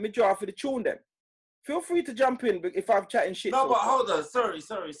 Let me draw for the tune then. Feel free to jump in if I'm chatting shit. No, but hold on. Sorry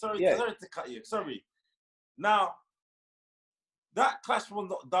Yeah. to cut you. Sorry. Now, that clash was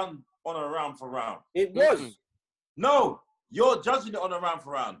not done on a round for round. It was. No, you're judging it on a round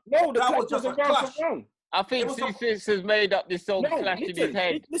for round. No, that was just a clash. I think C6 has made up this song clash in his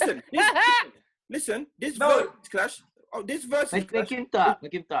head. Listen. This versus clash. Oh, this versus clash. Make him talk.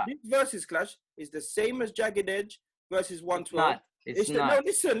 This versus clash is the same as Jagged Edge versus 112. It's not. No,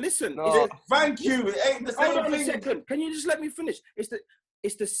 listen. No. Thank you. It ain't the same Hold on thing. a second. Can you just let me finish?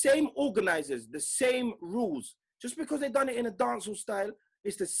 It's the same organizers, the same rules. Just because they done it in a dancehall style,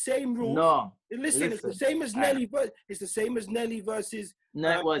 it's the same rules. No. Listen, it's the same as Nelly. It's the same as Nelly versus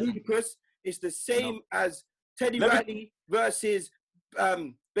Ludacris. It's the same as Teddy Riley versus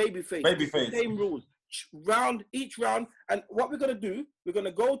Babyface. Babyface. Same rules. Each round. And what we're gonna do, we're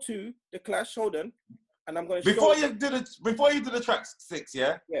gonna go to the clash. Hold on. And I'm gonna before you do the track 6,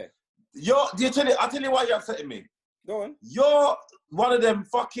 yeah? Yeah. I'll tell you why you're upsetting me. Go on. You're one of them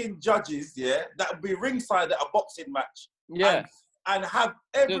fucking judges, yeah, that would be ringside at a boxing match. Yeah. And have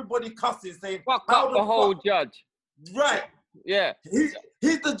everybody cussing, saying, fuck up the whole judge. Right. Yeah. He's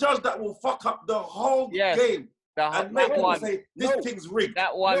the judge that will fuck up the whole game. And make people say, this thing's rigged.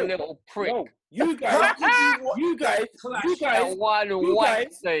 That one little prick. No. You guys,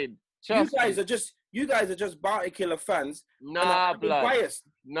 you guys are just Bounty Killer fans. Nah, blood. Biased.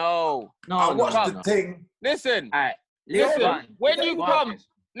 No. I watched the thing. Listen. All right. Listen. When you come,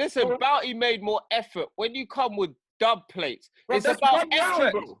 listen, Bounty made more effort. When you come with dub plates, bro, it's about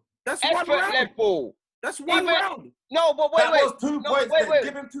effort. That's effort one round. level. That's one round. No, but wait. That was 2 points.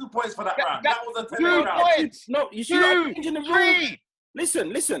 Give him 2 points for that round. That was a 10 2 round. points. No, you see, I'm changing the rules.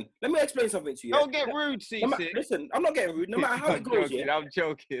 Listen. Let me explain something to you. Don't get rude, CC. Listen, I'm not getting rude. No matter how it goes, I'm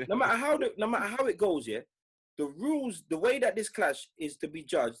joking. No matter how it goes, the rules, the way that this clash is to be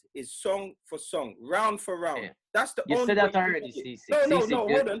judged is song for song, round for round. Yeah. That's the you only said that already, CC. No, hold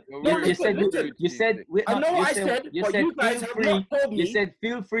on. You said I know I said, but you guys have not told me. You said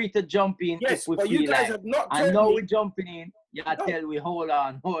feel free to jump in if we but feel you guys like. have not told me. I know we're jumping in. Yeah, tell we hold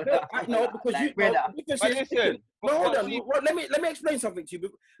on. No, because you brother. Listen. No, hold on. Let me explain something to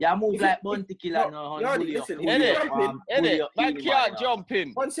you. Yeah, move like Bounty Killer now. Listen, edit. Backyard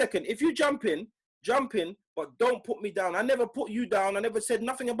jumping. 1 second. If you jump in, but don't put me down. I never put you down. I never said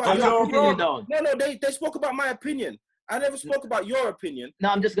nothing about your opinion. No, they spoke about my opinion. I never spoke about your opinion. No,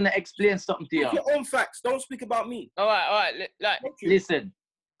 I'm just gonna explain something to you. Speak your own facts. Don't speak about me. All right. Listen,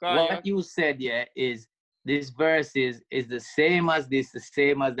 what you said, is this verse is the same as this, the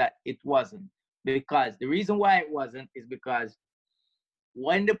same as that. It wasn't. Because the reason why it wasn't is because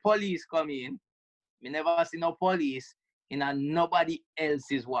when the police come in, we never see no police in a nobody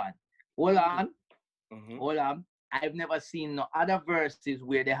else's one. Hold on. Hold on. I've never seen no other verses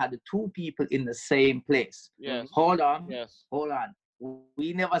where they had the 2 people in the same place. Yes. Hold on. Yes. Hold on.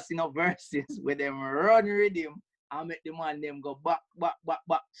 We never see no verses where them run rhythm and make the man them go back.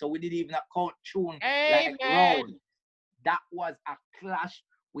 So we didn't even count tune like round. That was a clash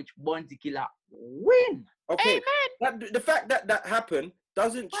which Bounty Killer win. Okay. Amen. The fact that happened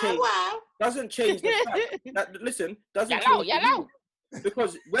doesn't change. Doesn't change the fact that doesn't change. Yellow.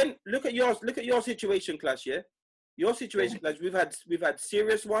 Because look at your situation clash, Your situation clash. We've had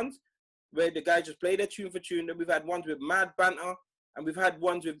serious ones where the guy just played their tune for tune. Then we've had ones with mad banter. and we've had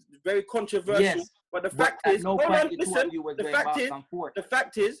ones with very controversial. Yes, But the but fact at is, no hold point on, the two listen. of you was The going fact back is, and forth. the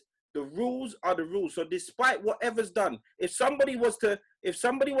fact is, the rules are the rules. So despite whatever's done, if somebody was to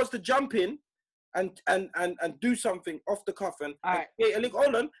jump in and do something off the cuff and create a little,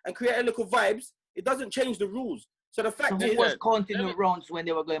 hold on, and create a little vibes, it doesn't change the rules. So the fact So is, who was counting the rounds when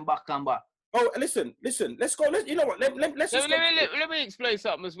they were going back and back? oh, listen. Let's go. You know what? Let's just let me explain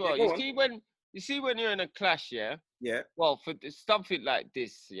something as well. Yeah, You see when you're in a clash, yeah. Yeah. Well, for something like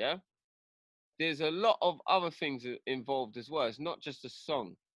this, yeah, there's a lot of other things involved as well. It's not just a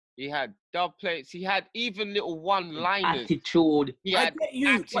song. He had dub plates. He had even little one-liners. Attitude. He had I get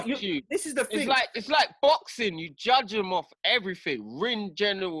you. attitude. This is the thing. It's like boxing. You judge him off everything. Ring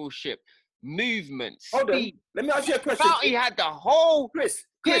generalship, movement, speed. Let me ask you a question. Bounty had the whole Chris,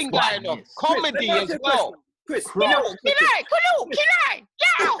 thing going off. Comedy as well. Chris,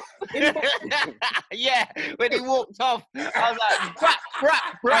 yeah, when he walked off, I was like,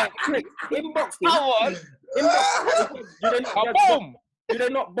 rap. Inbox him. Come on. Do they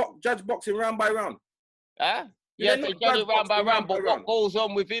not judge boxing round by round? Huh? Yes, they judge it round by round, but what goes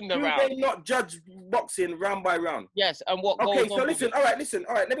on within the round? Do they not judge boxing round by round? Yes, and what goes on? Okay, so listen, all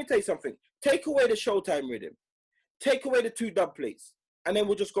right, let me tell you something. Take away the Showtime rhythm. Take away the 2 dub plates. And then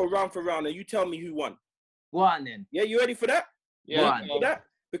we'll just go round for round and you tell me who won. Go on then. Yeah, you ready for that? Yeah. For that?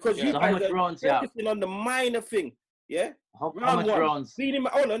 Because you guys are focusing on the minor thing. Yeah? How much rounds? Beenie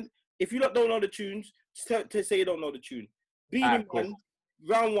Man, hold on. If you don't know the tunes, to say you don't know the tune. Beenie Man,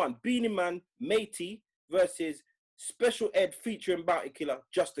 round 1. Beenie Man, Matey versus Special Ed featuring Bounty Killer,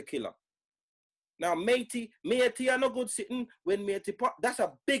 Just a Killer. Now, Matey, I no good sitting when Matey pop. That's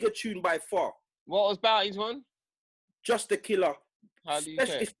a bigger tune by far. What was Bounty's one? Just a Killer. How do you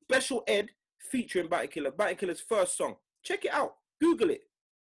say it? Special Ed featuring Bounty Killer. Bounty Killer's first song. Check it out. Google it.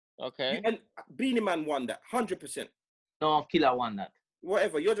 Okay. And Beenie Man won that, 100%. No, Killer won that.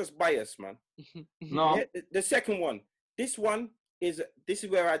 Whatever, you're just biased, man. No. Yeah, the second one. This is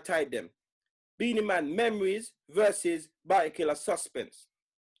where I tied them. Beenie Man, Memories versus Bounty Killer, Suspense.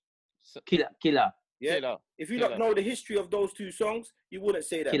 Killer. Yeah. Killer. If you don't know the history of those 2 songs, you wouldn't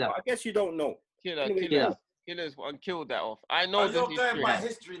say that. But I guess you don't know. Killer's one killed that off. I know the history. You're going by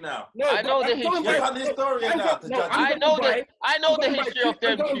history now. No, I know the history. You're an historian now. I know the history of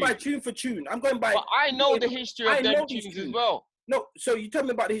them tunes. I'm going by tunes. tune for tune. I'm going by. But I know the history of them tunes as well. No, so you tell me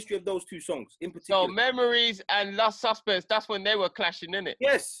about the history of those 2 songs in particular. So Memories and Lost Suspense, that's when they were clashing, innit?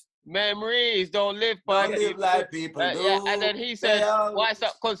 Yes. Memories don't live by people. Like people do. Yeah, and then he said, why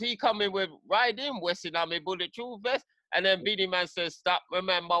stop? Because he come in with riding, Westin on me bulletproof vest, and then Beenie Man says, stop,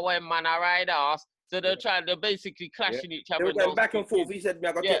 remember when man I ride ass. So they're basically clashing each other. They were going back and forth. He said,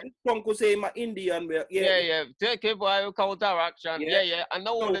 I got to take this song because say my Indian. Yeah. Take it, boy, counteraction. Yeah. I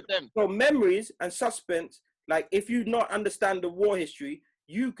know all of them. So Memories and Suspense, like if you not understand the war history,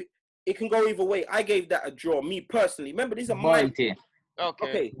 it can go either way. I gave that a draw, me personally. Remember, these are my...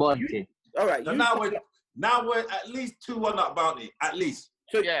 Okay. All right. So now we're at least 2-1 up Bounty. At least.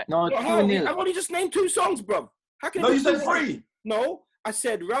 So, yeah. No, I've only just named 2 songs, bro. How can you said 3. No, I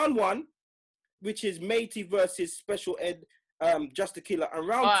said round 1, which is Matey versus Special Ed, Just a Killer, and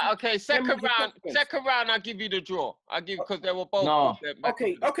round 2. Okay, second round, I'll give you the draw. I'll give because they were both. No.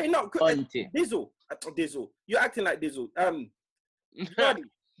 Okay, no. Dizzle, you're acting like Dizzle. Buddy,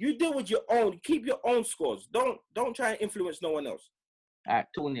 you deal with your own. Keep your own scores. Don't try and influence no one else. All right,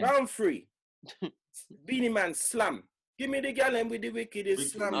 2-0. Round 3, Beenie Man, Slam. Give me the gal with the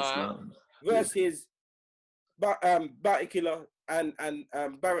wickedest slam versus Bounty Killer and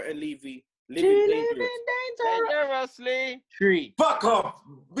Barrett and Levy. Living dangerously. 3. Fuck off.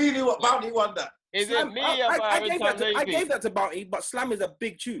 Bounty won that. Is Slam, it me I gave that to Bounty, but Slam is a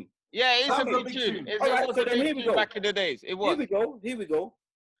big tune. Yeah, it's a big tune. It was a big tune back in the days. It was. Here we go.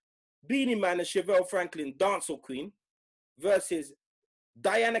 Beenie Man and Chevelle Franklin, Dancehall Queen, versus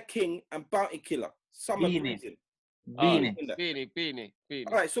Diana King and Bounty Killer. Beenie. Beenie.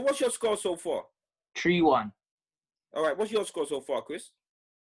 All right, so what's your score so far? 3-1. All right, what's your score so far, Chris?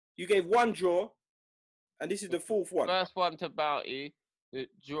 You gave 1 draw, and this is the 4th one. First one to Bounty,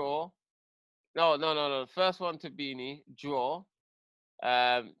 draw. No. First one to Beenie, draw.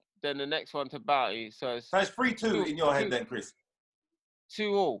 Then the next one to Bounty. So it's 3-2 in your head then, Chris.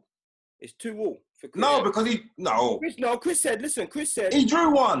 2-2. It's 2-2 for Chris. No, because Chris said he drew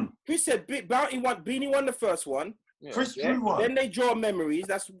 1. Chris said Bounty won, Beenie won the first one. Yeah. Chris drew 1. Then they draw Memories.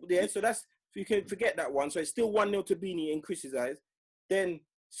 So you can forget that one. So it's still 1-0 to Beenie in Chris's eyes. Then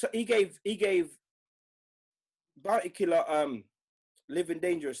he gave Bounty Killer Living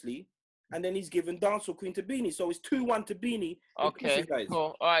Dangerously. and then he's given Dancehall Queen to Beenie. So it's 2-1 to Beenie. Okay, guys.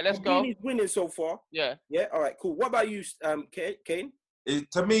 cool. All right, let's go. Beenie's winning so far. Yeah. Yeah. All right. Cool. What about you, Kane?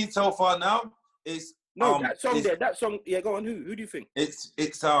 To me, so far now, it's that song there. That song. Yeah. Go on. Who do you think?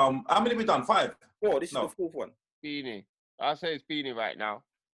 It's how many have we done? 5. 4. This is the 4th one. Beenie. I'll say it's Beenie right now.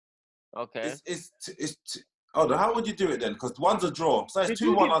 Okay. Hold on, how would you do it then? Because one's a draw. So it's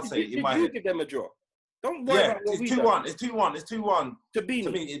 2-1, I'd say, in my head. Did you give them a draw? Don't worry about what it's 2-1. It's 2-1. It's 2-1. To Beenie.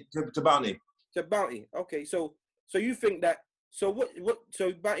 To me, to Bounty. To Bounty. Okay, so you think that... So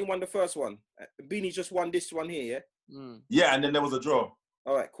so Bounty won the first one. Beanie just won this one here, yeah? Yeah, and then there was a draw.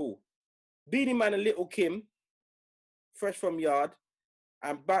 All right, cool. Beenie Man and Little Kim, Fresh from Yard,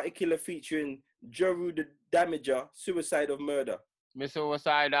 and Bounty Killer featuring Jeru the Damager, Suicide of Murder.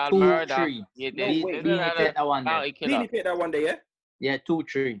 Suicidal Murder. 2-3. You Beenie take that one day. Beenie take that one day, yeah? Yeah,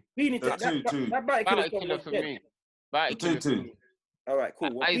 2-3. Beenie take that Bounty Killer for me. Bounty Killer 2-2. All right,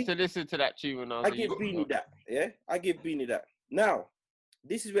 cool. I used to listen to that tune when I was I give Beenie that, yeah? I give Beenie that. Now,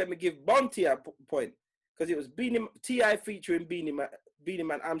 this is where I give Bounty a point. Because it was T.I. featuring Beenie Man,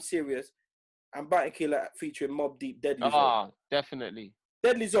 I'm Serious, and Bounty Killer featuring Mobb Deep, Deadly Zone. Oh, definitely.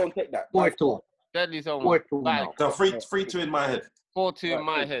 Deadly Zone, take that. 4-2. Deadly Zone. 4-2 now. So 3-2 in my head. 4-2 in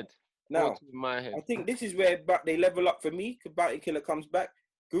my head. Now, 4-2 in my head. I think this is where they level up for me, because Bounty Killer comes back.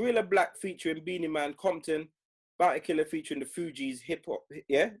 Gorilla Black featuring Beenie Man, Compton, Bounty Killer featuring the Fugees, Hip Hop,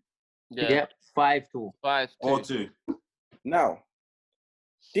 yeah? Yeah, 5-2. 5-2. 4-2. Now,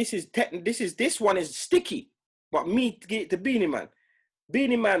 this one is sticky, but me to get it to Beenie Man.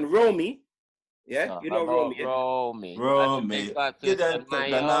 Beenie Man, Romy, yeah? You know Romy, yeah? Romy. You don't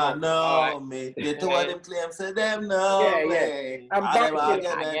know me. You do what them claims to them know me. And Bounty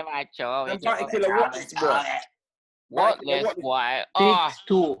Killer, what this boy? What this boy?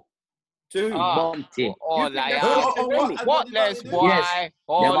 6-2. Bounty. Oh, liar. What less boy? Yes.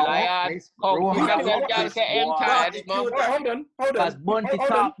 Oh, liar. Hold on. Because Bounty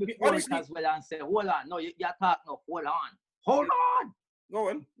talk before it as well and say, hold on. No, you talk no. Hold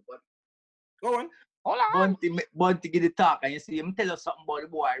on. Go on. Bounty give the talk and you see him tell us something about the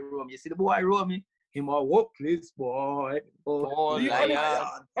boy Romy. You see the boy Romy? Him a workless boy. Oh, liar.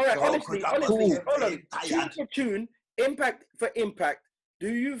 All right, honestly, hold on. Tune for tune, impact for impact. Do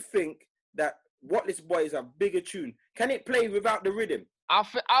you think that What This Boy is a bigger tune? Can it play without the rhythm?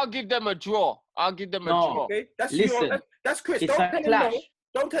 I'll give them a draw. Draw. Okay, Listen, that's Chris. It's a clash.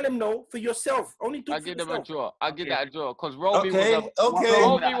 Don't tell him no for yourself. Only do it I'll for give them yourself. a draw. I'll give that a draw because Romy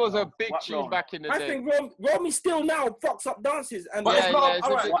was a big tune back in the day. I think Romy still now fucks up dances and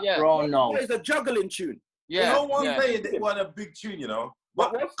it's a juggling tune. Yeah, no one saying it was a big tune, you know.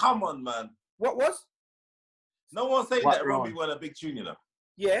 But come on, man. What was? No one saying that Romy was a big tune, you know.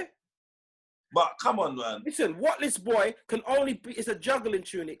 Yeah. But come on, man. Listen, What This Boy can only be, it's a juggling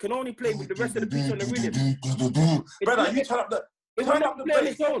tune. It can only play with the rest of the beats on the rhythm. Brother, you turn up the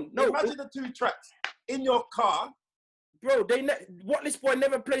bass. No, imagine the 2 tracks in your car. Bro, What This Boy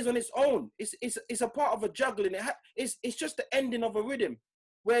never plays on its own. It's a part of a juggling. It's just the ending of a rhythm.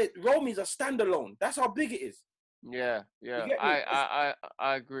 Where Romy's a standalone. That's how big it is. Yeah. I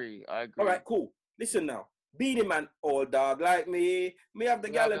agree. All right, cool. Listen now. Beenie Man, all dog like me. Me have the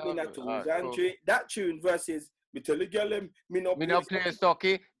gal in a tools and tree. That tune versus me tell the gal me no play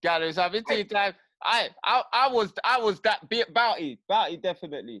stocky. Gal is having tea time. I was that bit Bounty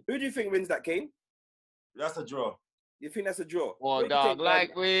definitely. Who do you think wins that game? That's a draw. You think that's a draw? Oh, dog,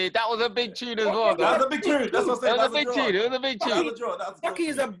 like that was a big tune as well. That was a big tune. That's what I'm saying. That was a big tune. It was a big tune. That was a draw. Stocky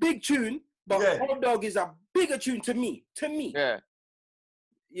is a big tune, but Hot Dog is a bigger tune to me. Yeah.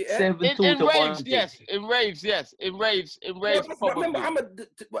 Yeah. 7-2 in to raves, 1. yes. In raves, yes. In raves, probably. Remember,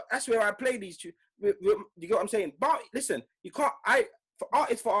 that's where I play these tunes. You get what I'm saying? But listen, you can't. For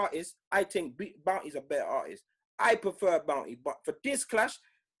artists, I think Bounty's a better artist. I prefer Bounty, but for this clash,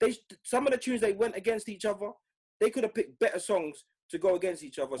 some of the tunes they went against each other. They could have picked better songs to go against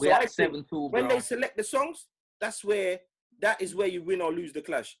each other. So I think 7-2, when they select the songs, that is where you win or lose the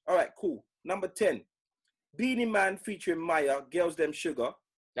clash. All right, cool. Number 10, Beenie Man featuring Maya, Girls Them Sugar.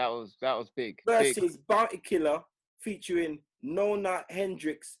 That was big. Versus Bounty Killer featuring Nona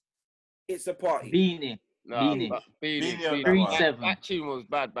Hendrix. It's a Party. Beenie. 3-7. That tune was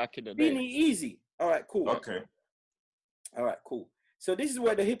bad back in the day. Beenie easy. All right, cool. Okay. All right, cool. So this is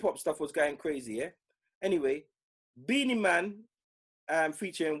where the hip hop stuff was going crazy, yeah? Anyway, Beenie Man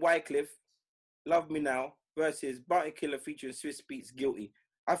featuring Wycliffe, Love Me Now, versus Bounty Killer featuring Swiss Beats, Guilty.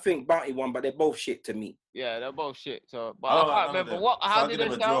 I think Bounty won, but they're both shit to me. Yeah, they're both shit. So, but I can't remember how did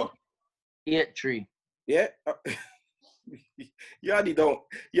it sound? 8-3. Yeah. Yardy don't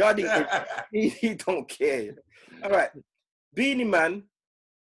care. All right. Beenie Man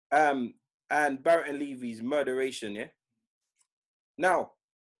and Barrett and Levy's Murderation, yeah? Now,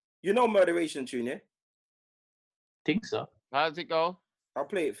 you know Murderation tune, yeah? Think so. How's it go? I'll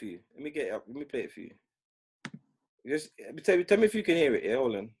play it for you. Let me get it up. Let me play it for you. Just tell me if you can hear it, yeah?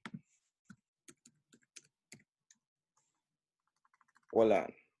 Hold on. Hold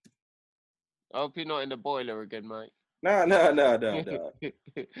on. I hope you're not in the boiler again, mate. No.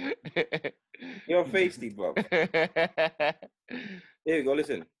 You're feisty, bro. Here we go,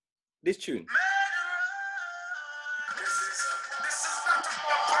 listen. This tune.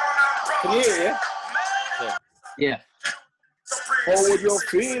 Can you hear it, yeah? Yeah. How would you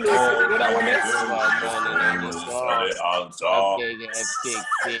feel if you that one there?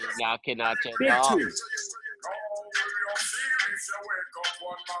 Knocking at your Big door. tune.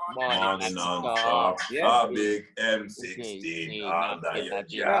 Morning on top. Yeah. A big M16 under your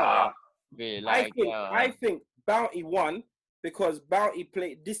Yeah. jaw. I think Bounty won because Bounty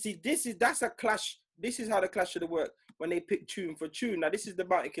played that's a clash. This is how the clash should have worked when they pick tune for tune. Now this is the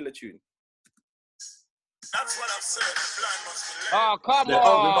Bounty Killer tune. That's what I've said. Oh, come The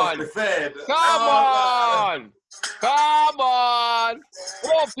on. must be fed. Come on. Come on.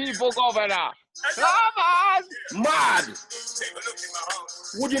 Poor people, Governor. Come on. Mad.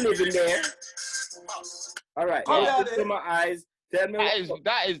 Would you live in there? All right. Come Look in my eyes. Tell me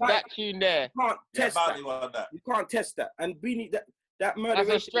That is that tune there. You can't test Bounty that. won that. You can't test that. And Beenie, that murder.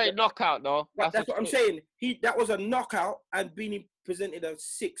 That's a straight knockout, though. That's what I'm saying. That was a knockout, and Beenie presented a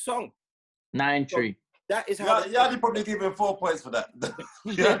sick song. 9-3. That is how. Yeah, they probably give him 4 points for that.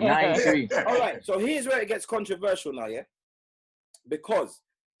 9-3. All right, so here's where it gets controversial now, yeah? Because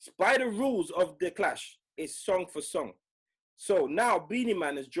by the rules of the clash, it's song for song. So now Beenie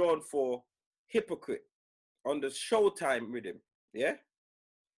Man is drawn for Hypocrite on the Showtime rhythm, yeah?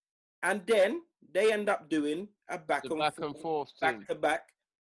 And then they end up doing a back and forth, back to back.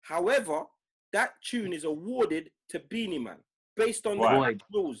 However, that tune is awarded to Beenie Man based on the clash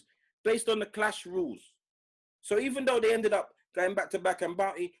rules, based on the clash rules. So even though they ended up going back to back and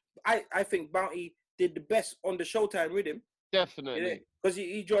Bounty, I think Bounty did the best on the Showtime rhythm. Definitely. Because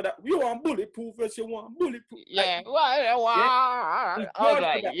he drew that, you want bulletproof, as you want bulletproof. Yeah. But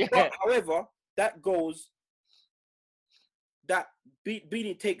however, that goes, that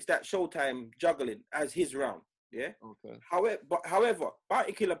Beenie takes that Showtime juggling as his round. Yeah. Okay. However,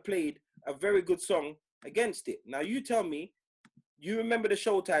 Bounty Killer played a very good song against it. Now you tell me, you remember the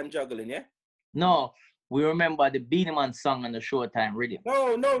Showtime juggling, yeah? No, we remember the Beenie Man song on the Showtime rhythm.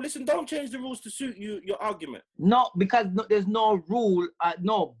 No, listen, don't change the rules to suit your argument. No, because there's no rule.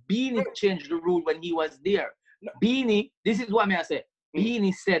 No, Beenie changed the rule when he was there. No. Beenie, this is what I say.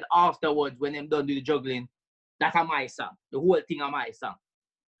 Beenie said afterwards when them done do the juggling, that's my song. The whole thing of my song.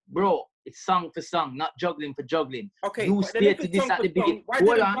 Bro, it's song for song, not juggling for juggling. Okay, you stated this at the beginning. Why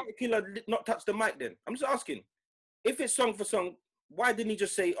didn't Bounty Killer not touch the mic then? I'm just asking. If it's song for song, why didn't he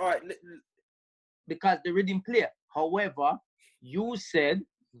just say, all right? Because the rhythm clear. However, you said,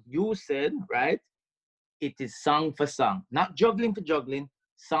 right, it is song for song, not juggling for juggling,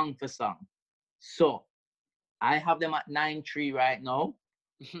 song for song. So, I have them at 9-3 right now.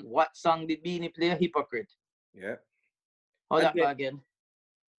 What song did Beenie play? Hypocrite. Yeah. How that go again?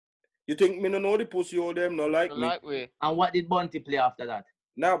 You think me no know the pussy or them not like me? And what did Bunty play after that?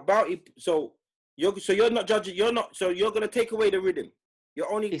 Now Bounty, so you're not judging. You're gonna take away the rhythm.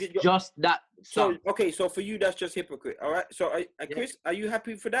 You're only just that song. So okay, so for you that's just Hypocrite. All right. So Chris, are you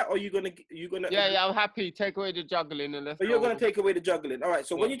happy for that, or you gonna? Yeah, I'm happy. Take away the juggling and let's. So you're gonna take away the juggling. All right.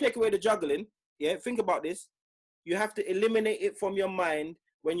 So when you take away the juggling, yeah, think about this. You have to eliminate it from your mind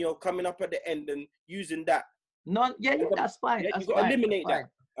when you're coming up at the end and using that. No, that's fine. Yeah, you got to eliminate that.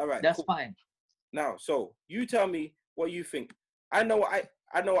 All right. That's fine. Now, so you tell me what you think. I know what I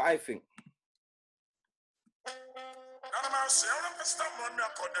think. This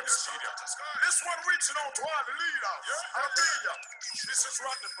one reaching out to all the leaders. Yeah? This is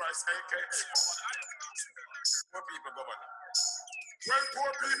Rodney Price, aka poor people governor. When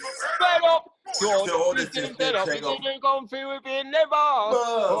poor people fed up, fed up. It didn't come free with being never.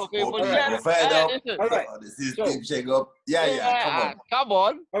 Poor people fed up. All right. This is shake up. Yeah. Come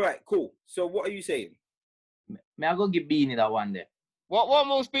on. All right, cool. So what are you saying? May I go give Beenie that one there? What one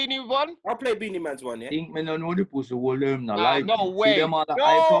was Beenie one? I'll play Beenie Man's one, yeah? Think me no know the pussy will them not like. No way.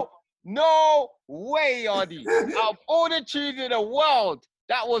 No way, Adi. Of all the tunes in the world,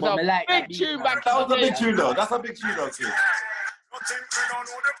 that was big tune back then. That was a big tune though. That's a big tune though, too.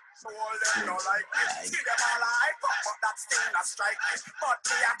 So all them don't like me. See them all hype up, but that still not strike me. But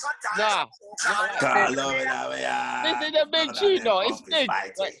me, I got that. Nah, not like this. This is a big tune, though. It's big.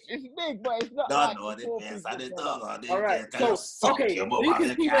 It's big, but it's not like the four piece. All right. So okay, you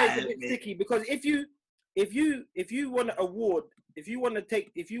can see where it's a bit sticky because if you want to award, if you want to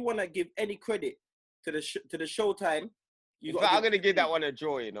give any credit to the Showtime, I'm gonna give that one a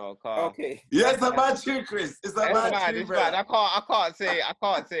draw, you know. Okay. Yeah, it's about you, Chris. It's about you, it's bro. bad. I can't say. Yeah,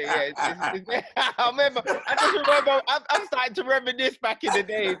 I remember. I just remember. I'm starting to reminisce back in the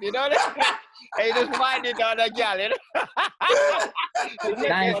days. You know, hey, just winding down that gal. You know,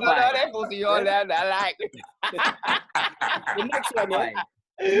 that pussy all that. I like. The next one, yeah.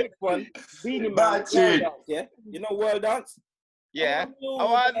 The next one, Beenie Man, World Dance, yeah. You know World Dance? Yeah.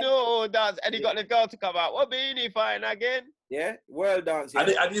 Oh, I know dance, and he got the girl to come out. What Beenie fine again? Yeah, World Dance. Yeah.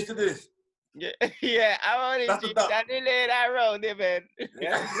 I used to do this. Yeah, yeah. I want to see that that road, man.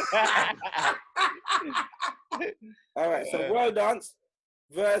 Yeah. All right. So World Dance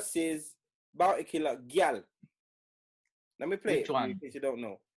versus Bounty Killer Gal. Let me play Which it one? in case you don't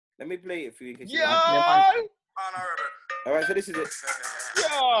know. Let me play it for you in case you Yo! don't know. All right. So this is it.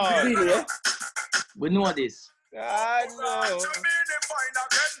 Yo! Beenie, yeah. We know this. I know.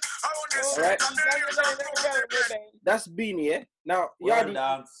 All right. That's Beenie, yeah. Now, World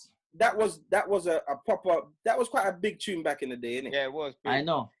Dance. that was a proper, that was quite a big tune back in the day, innit? Yeah, it was big. I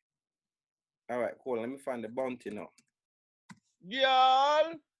know. All right, cool. Let me find the bounty now.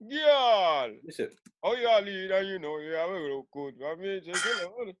 Girl! Listen. Oh, yeah, leader, you know, you have a little good. I mean, it's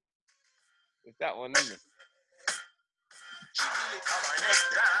that one, isn't it?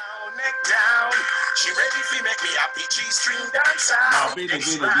 Neck down. She ready to make me a PG string dancer. No,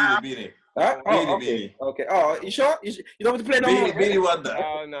 Beenie. Huh? Oh, Beenie. okay. Oh, you sure? You don't have to play no more? Beenie Wonder.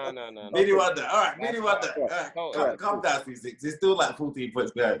 No. Beenie Wonder. All right, Beenie Wonder. All right. Calm down, C6. It's still like 14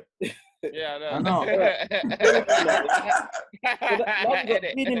 points behind. Yeah, I know. So now we got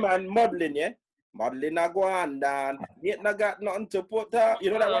Beenie Man modeling, yeah? Modeling I go on down. Yet not got nothing to put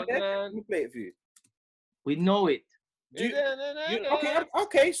you know that one there? Let me play it for you. We know it.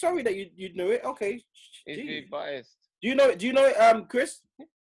 Okay, sorry that you knew it. Okay. It's be biased. Do you know it, Chris?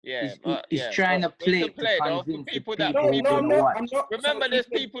 Yeah, He's trying to play to convince people the that people I'm not. remember, so there's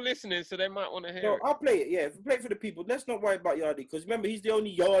people listening, so they might want to hear No, it. I'll play it. Yeah, play it for the people. Let's not worry about Yardy because remember he's the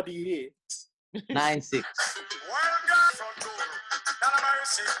only Yardy here. 9-6.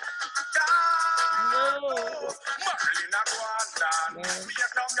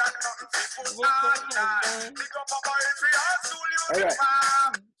 All right.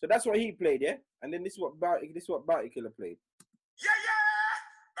 So that's what he played, yeah. And then this is what Bounty Killer played. Yeah.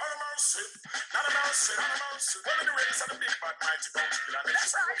 Not a mercy. One of the ways of the big bad mighty bounty killer.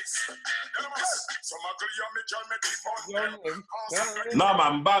 That's right. Not a mercy. So my girl, you me John, me No,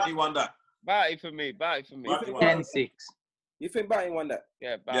 man, Bounty Wonder. Bounty for me. 10-6. You think Bounty won that?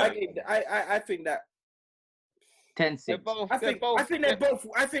 Yeah, Bounty. I think that. 10-6. I think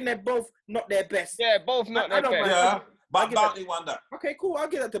they're both not their best. Yeah, both not their best. Yeah, but Bounty Wonder. Okay, cool. I'll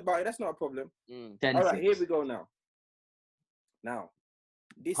give that to Bounty. That's not a problem. 10-6. All right, here we go now.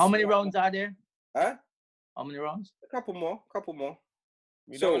 This How many rounds are there? Huh? How many rounds? A couple more.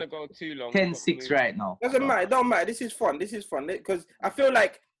 We don't want to go too long. 10-6 right now. Doesn't matter. Don't matter. This is fun because I feel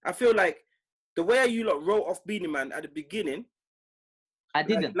like the way you lot wrote off Beenie Man at the beginning. I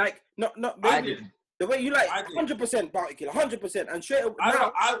didn't. I didn't. The way you 100% Bounty Killer, 100%, and straight away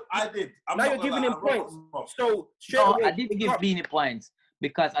I did. Now you're giving him points. So straight No, away, I didn't give Beenie points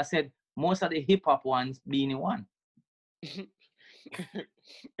because I said most of the hip hop ones Beenie won.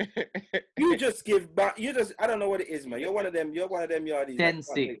 You just give back. I don't know what it is, man. You're one of them yardies.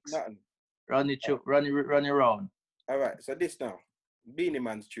 10-6. Run it around. All right. So this now, Beenie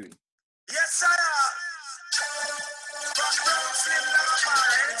Man's tune. Yes, sir.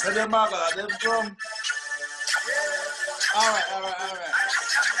 All right.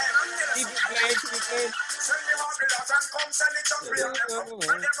 Keep it playing.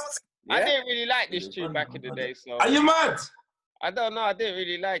 I didn't really like this tune back in the day, so. Are you mad? I don't know. I didn't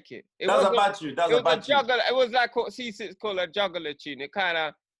really like it. It was a juggler. It was like what C6 called a juggler tune.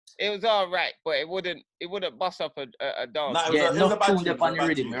 It was all right, but it wouldn't bust up a dance. No, it was tuned up on the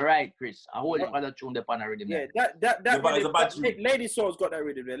rhythm. You're right, Chris. I hold it rather tuned up on the rhythm. Yeah, Lady Soul's got that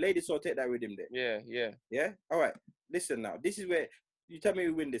rhythm there. Lady Soul take that rhythm there. Yeah. All right. Listen now. This is where you tell me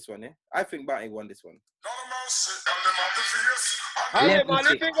who win this one. Yeah, I think Bounty won this one.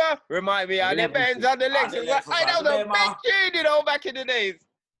 Remind me of the Bants on the legs. I know the big tune, you know, back in the days.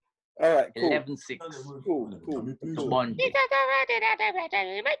 All right, cool. 11-6. Cool. Bunch.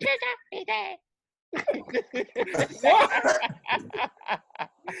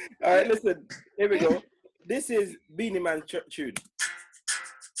 All right, listen. Here we go. This is Beenie Man's tune.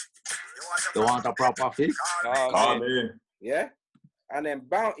 You want a proper fix? Oh, man. Yeah? And then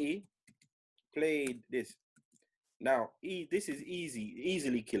Bounty played this. Now, this is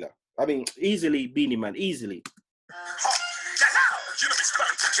easily Killer. I mean, easily Beenie Man, easily.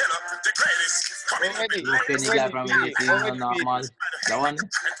 already. Penny guy from the normal. That one.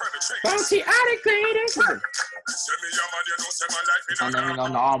 Bounty are the greatest. And then we know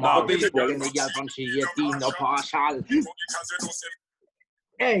normal people. Penny guy from she 18, no partial.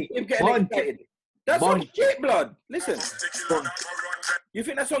 Hey, I'm getting Bun. excited. That Bun. song's shit, blood. Listen. You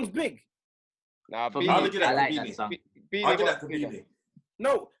think that song's big? Nah, For me, I'll give I that like to that Beenie. song. I'll give that to Beenie.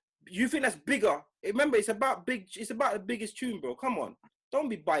 No. You think that's bigger? Remember, it's about the biggest tune, bro. Come on. Don't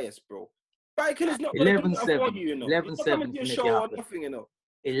be biased, bro. Bounty Killer's not going to do that for you, you know. 11-7 He's not coming to your to make show it or happen. nothing, you know.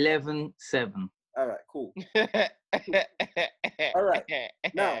 11-7. All right, cool. All right.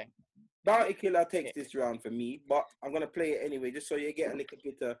 Now, Bounty Killer takes this round for me, but I'm gonna play it anyway, just so you get a little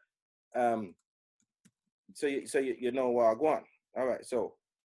bit of so you know what I want. All right, so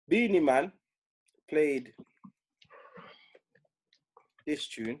Beenie Man played this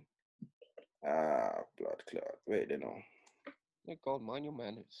tune. Blood clot. Wait, they know. Oh God, mind your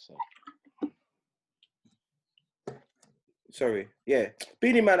manners. Sorry, yeah,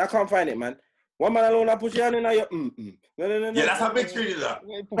 Beenie Man. I can't find it, man. One man alone, I push you on in your No. Yeah, that's a big tune, is that?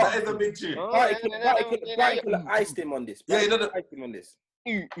 That is a big tune. Bounty Killer iced him on this. Yeah, you know the- iced him on this.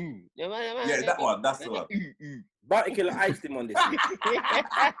 Yeah, that one. That's the one. Bounty Killer iced him on this.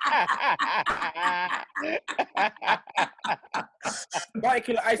 Bounty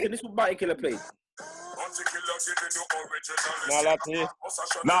Killer iced him. This is what Bounty Killer played. Nah, that's it.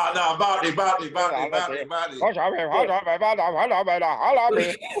 Nah, Bounty.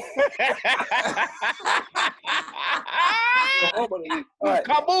 All right.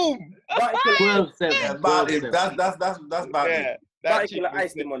 Kaboom! Bounty Killer, 12-7. Bounty. 12-7. That's Bounty. Yeah, Bounty that Killer chick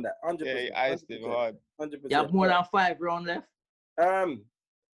iced was him on that. 100%. Yeah, he iced him hard. 100%. You have more than 5 rounds left.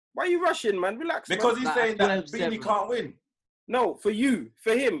 Why are you rushing, man? Relax. Because man. he's saying that 12-7. Beenie can't win. No, for you,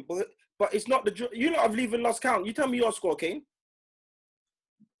 for him, but it's not the. You lot have even lost count. You tell me your score, Kane.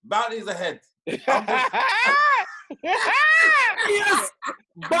 Bounty's ahead. Yes,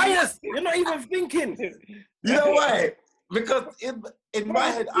 bias. You're not even thinking. You know why? Because in my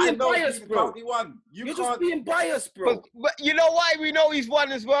head, I being know biased, Beenie bro. can't be won. You're You just can't. being biased, bro. But you know why we know he's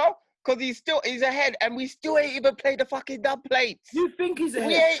won as well? Because he's ahead, and we still ain't even played the fucking dub plates. You think he's ahead?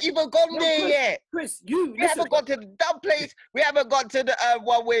 We ain't even gone No, there Chris, yet. Chris, We haven't got to the dub plates. We haven't got to the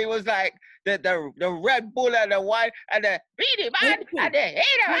one where it was like the Red Bull and the wine and the Beenie Man and the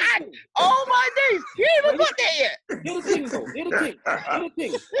Hater Man. Oh my days, you ain't even got there yet. Here's the thing, though. Here's the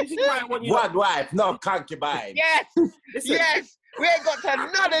thing. This is why I want you. One wife, no concubine. Yes, Listen, yes. We ain't got to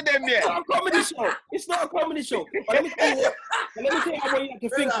none of them yet. It's not a comedy show. It's not a comedy show. But let me tell you, I want you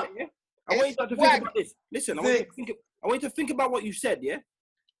to think. Yeah? I want you to think about this. Listen, I want you to think about what you said. Yeah.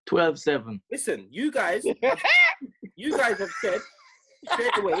 12-7. Listen, you guys have said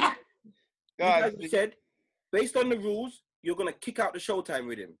straight away. You guys have said, based on the rules, you're gonna kick out the Showtime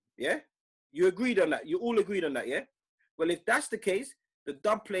with him. Yeah. You agreed on that. You all agreed on that. Yeah. Well, if that's the case, the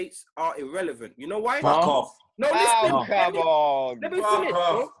dub plates are irrelevant. You know why? Fuck off. No, listen. Oh, come on. Let me finish,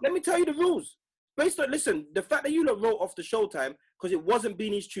 bro. Let me tell you the rules. Based on, listen, the fact that you lot wrote off the Showtime because it wasn't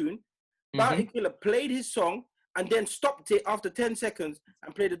Beanie's tune, Bounty Killer played his song and then stopped it after 10 seconds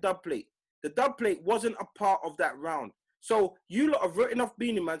and played the dub plate. The dub plate wasn't a part of that round. So you lot have written off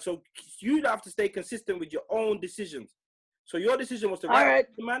Beenie Man, so you have to stay consistent with your own decisions. So your decision was to write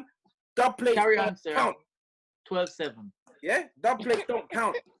Beenie Man. Dub plates don't count. 12-7. Yeah? Dub plates don't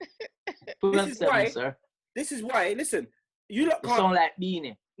count. 12-7, sir. This is why, listen, you lot You can't... sound like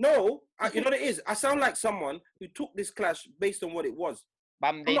Beenie. No, you know what it is? I sound like someone who took this clash based on what it was.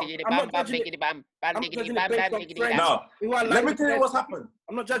 Bam, diggity, I'm bam, not bam, judging it. diggity, bam, bam, I'm diggity, judging bam, it bam, based on diggity, friends. bam. No. Who I like Let me the tell you best. what's happened.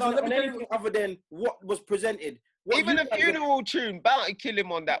 I'm not judging No, it let me on tell you- anything other than what was presented. What Even you the guys- funeral tune, Bounty kill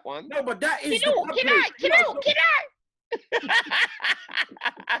him on that one. No, but that is Kill, the kill dub out, plate. kill out, kill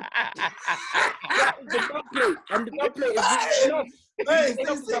That is the dub plate. And the dub plate is enough. Hey,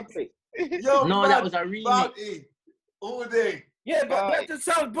 Enough dub plate. Yo, No, man, that was a remix. Bounty, all day. Yeah, but that just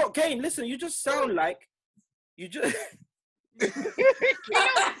sounds... But Kane, listen, you just sound like... You just...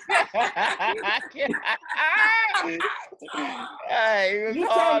 Hey, You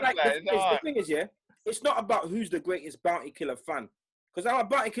sound like the thing is, yeah, it's not about who's the greatest Bounty Killer fan. Because I'm a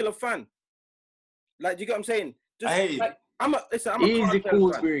Bounty Killer fan. Like, do you get what I'm saying? Just, Hey. like, I'm a Easy cartel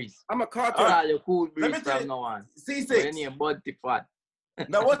cool fan. breeze. I'm a cartel. All your cool Let me breeze tell from you- now on. C6. When you're body fat.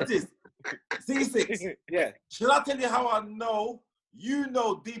 Now what's this? C6. Yeah. Should I tell you how I know you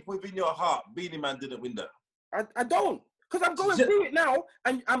know deep within your heart, Beenie Man didn't win that. I don't, because I'm going through it now,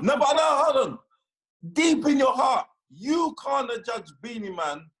 and I'm hold on. Deep in your heart, you can't judge Beenie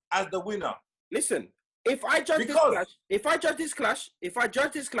Man as the winner. Listen, if I judge this clash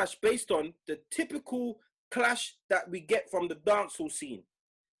based on the typical clash that we get from the dancehall scene,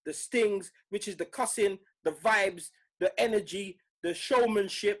 the stings, which is the cussing, the vibes, the energy, the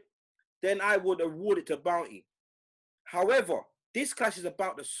showmanship, then I would award it to Bounty. However, this clash is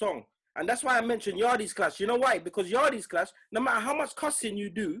about the song. And that's why I mentioned Yardi's clash. You know why? Because Yardi's clash, no matter how much cussing you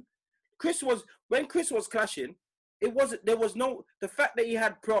do, when Chris was clashing, the fact that he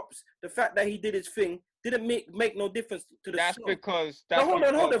had props, the fact that he did his thing, didn't make no difference to the song. Because hold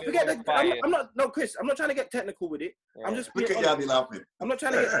on. Forget that. Chris, I'm not trying to get technical with it. Yeah. I'm just being honest. Laughing. I'm not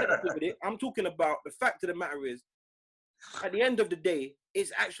trying to get technical with it. I'm talking about the fact of the matter is, at the end of the day,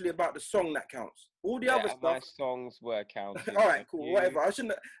 it's actually about the song that counts. All the other stuff. My songs were counted. All right, cool. Whatever. I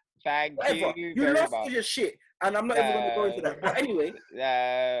shouldn't. Thank whatever. you. You lost your shit, and I'm not even going to go into that. But anyway.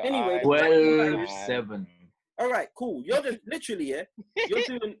 12-7. All right, cool. You're just literally,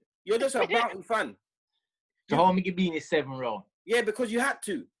 you're just a Bounty fan. So how many Beenie 7 round? Yeah, because you had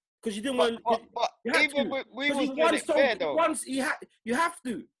to. Because you didn't want. You had even to. We was doing it fair though. Once you have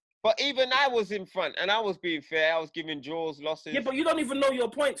to. But even I was in front, and I was being fair. I was giving draws, losses. Yeah, but you don't even know your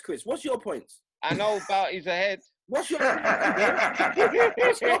points, Chris. What's your points? I know Bounty's ahead. What's your point?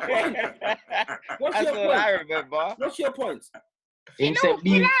 What's your point? That's what I remember. What's your points? That's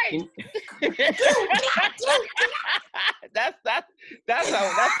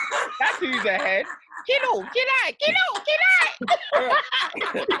who's ahead. Get out.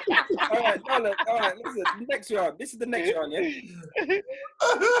 All right, listen, next round. This is the next round, yeah?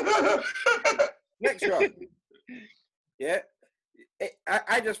 Next round. Yeah?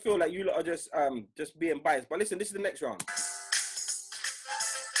 I just feel like you lot are just being biased. But listen, this is the next round.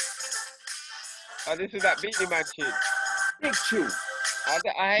 Oh, this is that Beenie Man tune. Big tune. I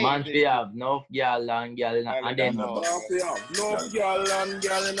hate man, we have no girl and girl and then no girl and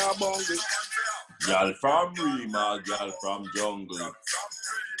girl in a bungle. Girl from Rima, girl from jungle.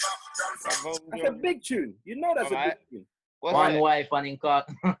 That's a big tune. You know that's a big tune. One wife and in court.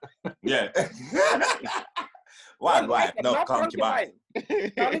 Yeah. One wife, no concubine.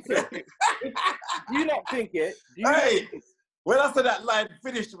 Now listen, you not think it? Hey, when I said that line,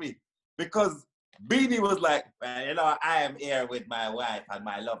 finished me because Beenie was like, man, I am here with my wife and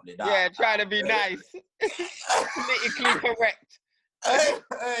my lovely daughter. Yeah, trying to be nice. Politically correct.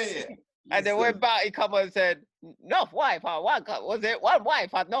 Hey. And then when Bounty come and said, no wife, was it one wife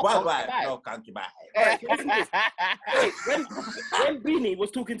had no one concubine? Wife, no concubine. Right, wait, when Beenie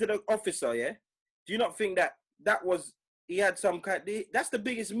was talking to the officer, yeah, do you not think that was, he had some kind, that's the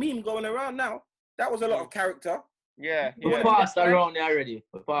biggest meme going around now. That was a lot of character. Yeah. We're past around already.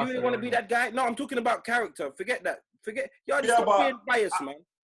 You really want to be that guy? No, I'm talking about character. Forget that. You already stop being biased, man.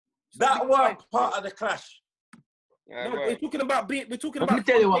 That was part of the clash. No, we're talking about being. We're talking about. Let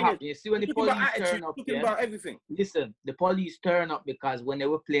me tell you what happened. You see when the police turn up, talking about everything. Listen, the police turn up because when they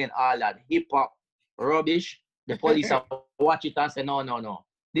were playing all that hip hop rubbish, the police have watch it and say no.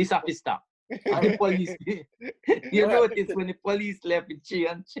 This have to stop. And the police, you notice when the police left it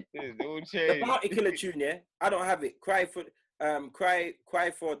change. The Bounty Killer tune, yeah, I don't have it. Cry for,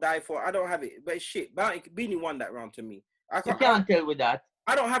 die for. I don't have it. But it's shit. Beenie won that round to me. You can't tell with that.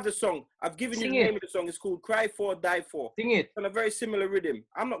 I don't have the song. I've given you the name of the song. It's called Cry For, Die For. Sing it. On a very similar rhythm.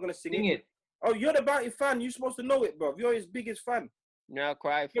 I'm not going to sing it. Oh, you're the Bounty fan. You're supposed to know it, bro. You're his biggest fan. No,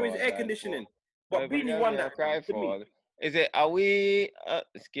 Cry For. You're his air conditioning. But Beenie won that. Cry For. Is it, are we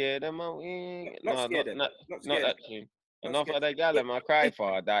scared? Am we? Not scared. Not that tune. Enough of the gal, I cry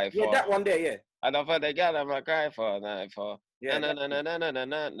for, die for. Yeah, that one there, yeah. Enough of the gal, I cry for, die for. Yeah. No.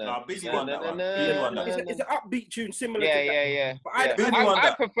 Beenie won that one. It's an upbeat tune, similar to that. Yeah. But I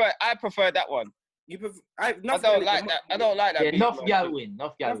prefer that one. I don't like that. I don't like that. Yeah, enough gal win.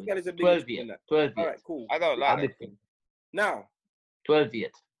 Enough gal win. 12-8. All right, cool. I don't like it. Now. 12-8.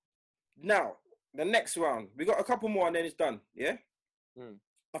 Now, the next round. We got a couple more and then it's done. Yeah?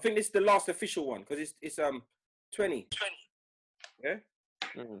 I think this is the last official one because it's 20. Yeah?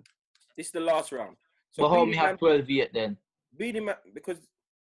 This is the last round. So how we have 12-8 then? Beenie Man, because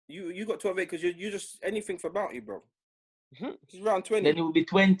you got 12-8 because you just anything for Bounty, bro. It's round 20. Then it will be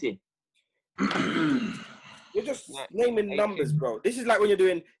 20. You're just naming numbers, bro. This is like when you're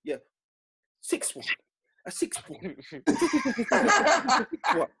doing 6-1, a 6-1,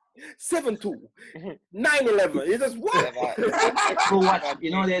 what? 7-2, 9-11. It's just what? So watch.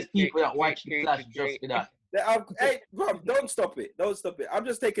 You know, there's people that watch the clash just for that. Hey, bro, don't stop it. Don't stop it. I'm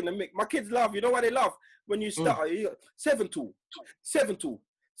just taking the mic. My kids laugh. You know why they laugh? When you start, 7-2, 7-2.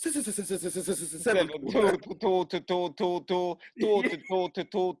 7-3.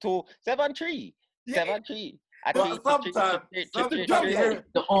 But sometimes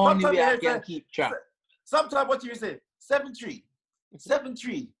The only way I can keep track. Sometimes what you say, 7-3,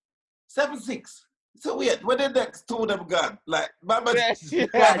 7-3, 7-6. So weird. When the next two of them gone, like,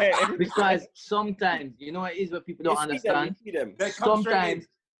 because sometimes, you know what it is what people don't understand? Them. Sometimes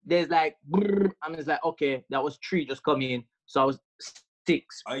there's like, brrr, and it's like, okay, that was 3 just coming in, so I was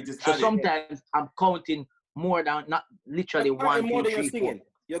 6. So sometimes I'm counting more than, not literally 1, 2, 3, 4.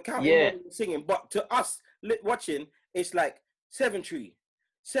 You're counting more than you're singing, but to us watching, it's like 7-3,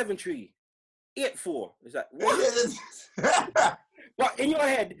 7-3, 8-4. It's like what? But in your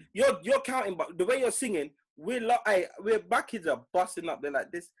head, you're counting, but the way you're singing, my kids are busting up. They're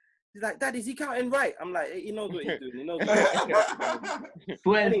like this. He's like, Dad, is he counting right? I'm like, he knows what he's doing. He knows what he's doing.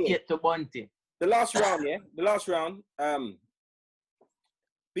 12 anyway, to Bunty. The last round, yeah. The last round,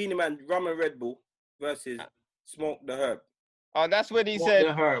 Beenie Man, Rum and Red Bull versus Smoke the Herb. Oh, that's what he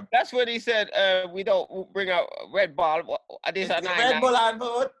said. That's what he said. We don't bring out Red Bull. This is Red Bull and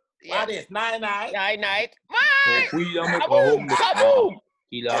food. What is 9-9? 9-9. Kaboom!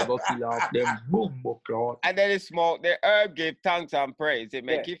 Boom! And then it Smoke. The Herb give thanks and praise. It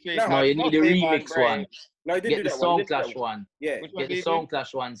make you feel. No, you need the remix one. No, he didn't get do the that Song Clash one. Yeah. Get the Song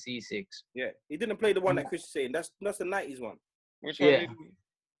Clash one, C6. Yeah. He didn't play the one that Chris is saying. That's the 90s one. Which one?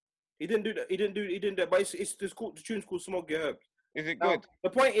 He didn't do that. He didn't do that. But it's the tune's called Smoke Your Herbs. Is it good? The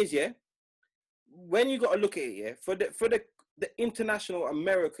point is, yeah, when you got to look at it, yeah, for the international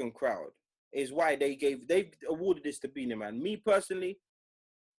American crowd is why they awarded this to Beenie Man. Me personally,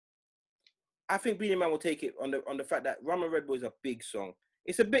 I think Beenie Man will take it on the fact that Rum and Red Bull is a big song.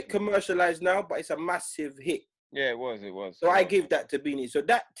 It's a bit commercialized now, but it's a massive hit. Yeah, it was. So I give that to Beenie. So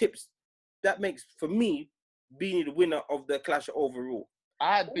that makes for me Beenie the winner of the clash overall.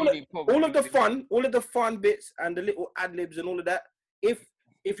 I had Beenie all of the fun bits and the little ad libs and all of that. If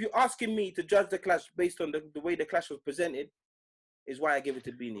you're asking me to judge the clash based on the way the clash was presented, is why I give it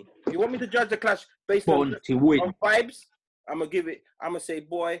to Beenie. If you want me to judge the clash based on vibes, I'm gonna say,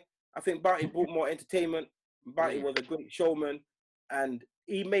 boy, I think Bounty brought more entertainment. Bounty was a great showman, and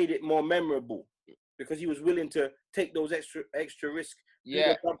he made it more memorable because he was willing to take those extra risk, do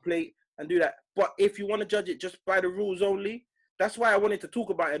the front plate and do that. But if you want to judge it just by the rules only, that's why I wanted to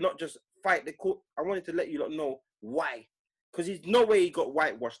talk about it, not just fight the court. I wanted to let you lot know why. Because there's no way he got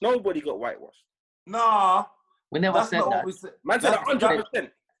whitewashed. Nobody got whitewashed. Nah. We never said that. Man said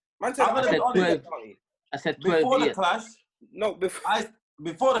 100%. Man said 100%. I said 12 before years. The clash. No,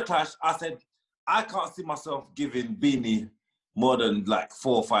 before the clash, I said I can't see myself giving Beenie more than like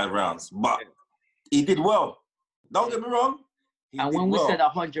 4 or 5 rounds. But he did well. Don't get me wrong. And when we said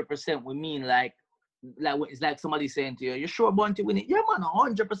 100%, we mean like it's like somebody saying to you, "You sure Bunty win it?" Yeah, man,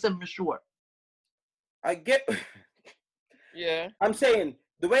 100% me sure. I get. Yeah. I'm saying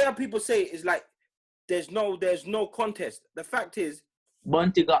the way how people say it is like there's no contest. The fact is,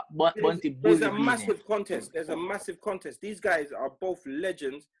 Bunty there's a massive contest. There's a massive contest. These guys are both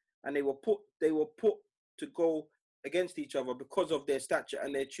legends, and they were put to go against each other because of their stature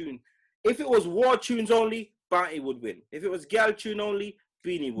and their tune. If it was war tunes only, Bounty would win. If it was gal tune only,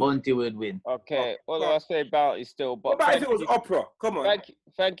 Beenie would. Bunty would win. Okay, all I say about is still. But what about if it was opera? Come on.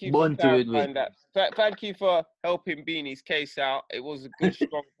 Thank you. Bunty would win. Thank you for helping Beanie's case out. It was a good,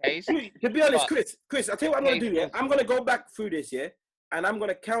 strong case. To be honest, Chris, I'll tell you what I'm going to do, yeah? I'm going to go back through this, yeah? And I'm going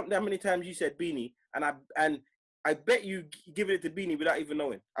to count how many times you said Beenie, and I bet you giving it to Beenie without even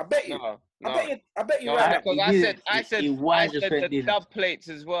knowing. I bet you. No. I bet you no, right because I said the dub plates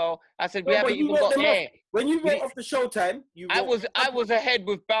as well. I said we haven't even got air. When you went off the Showtime, I was ahead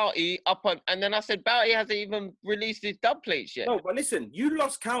with Bounty and then I said Bounty hasn't even released his dub plates yet. No, but listen, you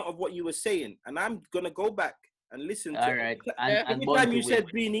lost count of what you were saying, and I'm gonna go back and listen to all right. Every time you said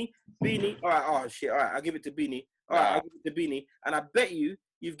Beenie, all right, oh shit, all right, I'll give it to Beenie. All right, I'll give it to Beenie. And I bet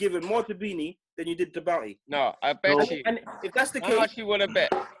you've given more to Beenie than you did to Bounty. No, I bet you. And if that's the case, how much you want to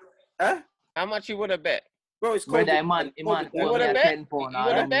bet? Huh? How much you want to bet? Bro, it's cold. Brother, man, you want to bet? £10.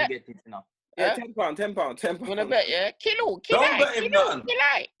 I don't get it, you know. Yeah, £10. You want to bet, yeah? Kilo. Don't bet him none.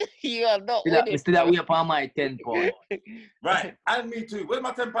 You are not winning. Still that way upon my £10. Right, and me too. Where's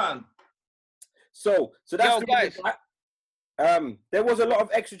my £10? So that's guys. There was a lot of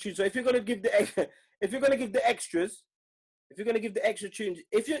extra tunes. So if you're gonna give the extras, tunes,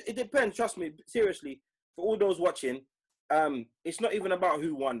 it depends. Trust me, seriously. For all those watching, it's not even about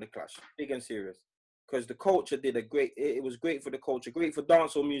who won the clash. Big and serious, because the culture did it was great for the culture, great for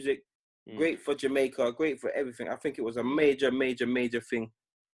dancehall music, great for Jamaica, great for everything. I think it was a major thing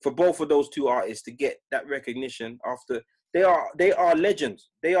for both of those two artists to get that recognition after they are legends.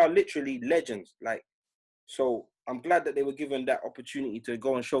 They are literally legends. Like, so I'm glad that they were given that opportunity to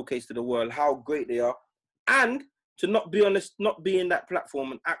go and showcase to the world how great they are, and to not be in that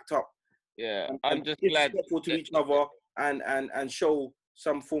platform and act up. Yeah, And I'm just glad disrespectful to each other and show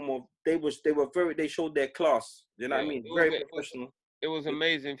some form of they showed their class. You know what I mean? Very professional. It was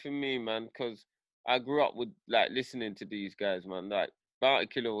amazing for me, man, because I grew up with like listening to these guys, man. Like Bounty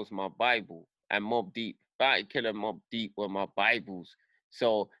Killer was my Bible, and Mobb Deep. Bounty Killer and Mobb Deep were my Bibles.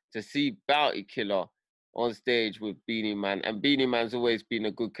 So to see Bounty Killer on stage with Beenie Man, and Beenie Man's always been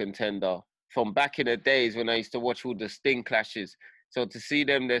a good contender from back in the days when I used to watch all the Sting clashes. So to see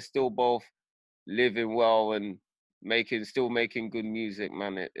them, they're still both living well and still making good music,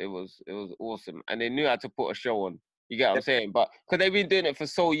 man. It was awesome, and they knew how to put a show on. You get what I'm saying? But because they've been doing it for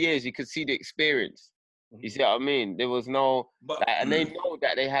so years, you could see the experience. You see what I mean? There was no, and they know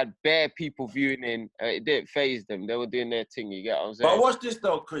that they had bare people viewing in. It didn't phase them. They were doing their thing. You get what I'm saying? But watch this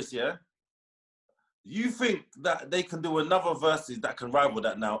though, Chris. Yeah, you think that they can do another verses that can rival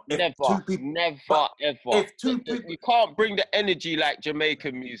that now? Never, ever. If two people, you can't bring the energy like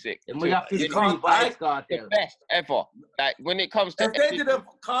Jamaican music. We have to the best ever. Like when it comes to if they did a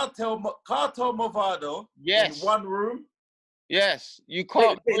cartel Movado in one room, you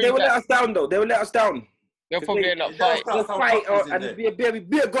can't. They will let us down though. They will let us down. They'll probably end up fighting. They'll fight and be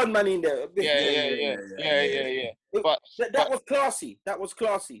a gunman in there. Yeah. But that was classy. That was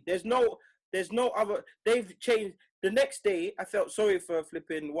classy. There's no other. They've changed. The next day, I felt sorry for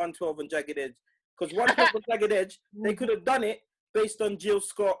flipping 112 and Jagged Edge, because 112 and Jagged Edge, they could have done it based on Jill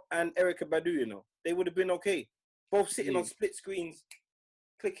Scott and Erykah Badu. You know, they would have been okay. Both sitting on split screens,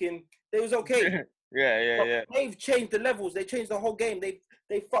 clicking. They was okay. Yeah. They've changed the levels. They changed the whole game. They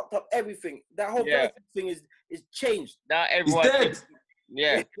fucked up everything. That whole thing is changed. Now everyone's dead.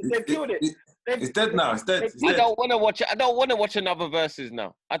 Yeah, they've killed it. It's dead now. It's dead. I don't want to watch it. I don't want to watch another verses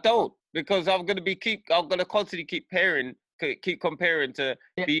now. I don't, because I'm gonna constantly keep comparing to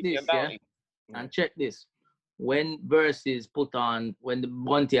Beenie and Bounty. And check this. When verses put on, when the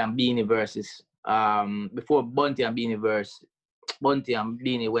Bunty and Beenie verses, before Bunty and Beenie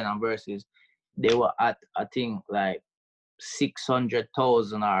went on verses, they were at, I think, like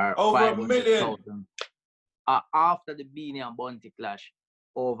 600,000 or over 500,000. After the Beenie and Bunty clash,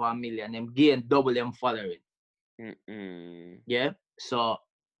 over 1 million. Them gained double them following. Yeah. So.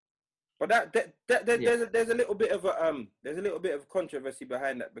 But there's a little bit of controversy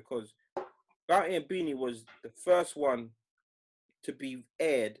behind that, because Bounty and Beenie was the first one to be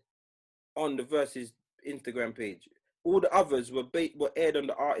aired on the Versus Instagram page. All the others were aired on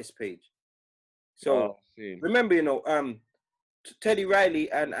the artist page. So remember, you know, Teddy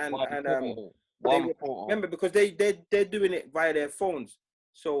Riley and remember, because they're doing it via their phones,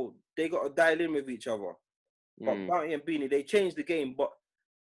 so they got to dial in with each other. But Bounty and Beenie, they changed the game, but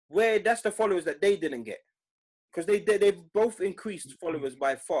where that's the followers that they didn't get, because they've both increased followers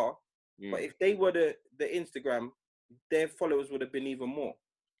by far. But if they were the Instagram, their followers would have been even more.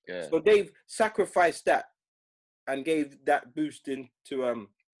 Yeah. So they've sacrificed that and gave that boost into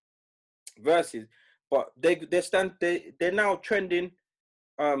verses. But they're now trending.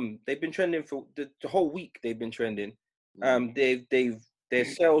 They've been trending for the whole week. They've been trending. Their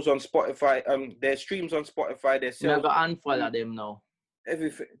sales on Spotify, their streams on Spotify, their sales. Never unfollow them now.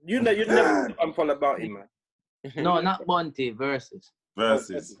 Everything. You never unfollow about him, man. No, not Bunty, verses. I'm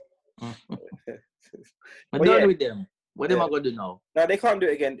done with them. What am I going to do now? No, they can't do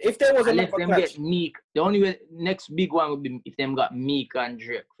it again. If there was unless them get Meek, the only way next big one would be if them got Meek and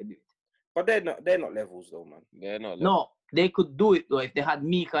Drake for do it. But they're not levels though, man. They're not levels. No, they could do it though. If they had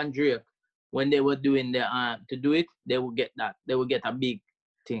Meek and Drake when they were doing the to do it, they would get that. They would get a big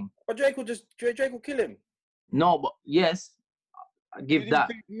thing. But Drake will kill him. No, but yes, I give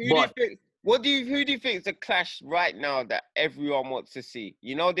that. Who do you think is the clash right now that everyone wants to see?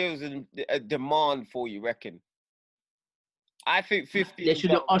 You know, there was a demand for, you reckon? I think 50. They should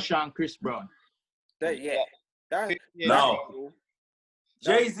have Usher and Chris Brown. No.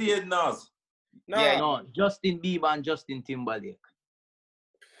 Jay-Z and Nas. No, Justin Bieber and Justin Timberlake.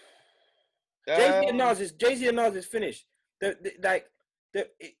 Jay-Z and Nas is finished.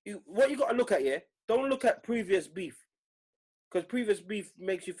 What you got to look at, don't look at previous beef. Because previous beef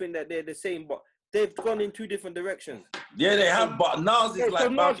makes you think that they're the same, but they've gone in two different directions. Yeah, they have, but Nas is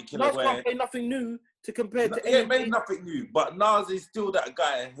like Bounty Killer. Nas can't play nothing new to compare to anything. Made nothing new, but Nas is still that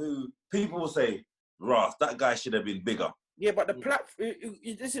guy who people will say, Ross, that guy should have been bigger. Yeah, but the platform,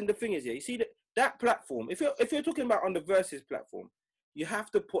 listen, the thing is, you see that platform, if you're talking about on the Versus platform, you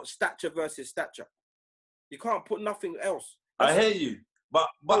have to put stature versus stature. You can't put nothing else. I hear you. But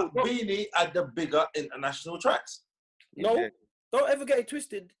No. Beenie had the bigger international tracks. No, don't ever get it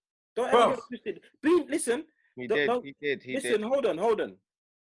twisted. Don't ever get it twisted. Listen. He don't, did. Listen, hold on.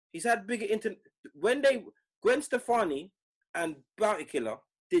 He's had bigger when Gwen Stefani and Bounty Killer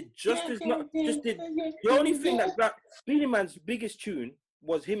did just as not just did the only thing that Beenie Man's biggest tune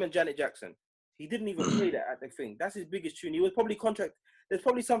was him and Janet Jackson. He didn't even play that at the thing. That's his biggest tune. He was probably there's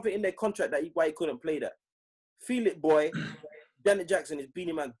probably something in their contract why he couldn't play that. Feel It Boy, Janet Jackson is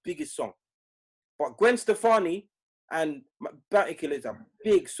Beenie Man's biggest song. But Gwen Stefani and Bounty Killer is a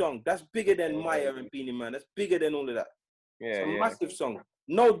big song. That's bigger than Maya and Beenie Man. That's bigger than all of that. It's a massive song.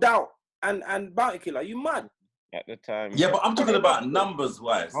 No doubt. And Bounty Killer, you mad? At the time. Yeah, but I'm talking about numbers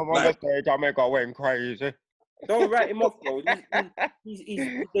wise. I'm on the stage, Jamaica went crazy. Don't write him off, bro.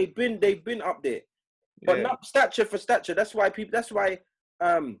 They've been up there. But not stature for stature. That's why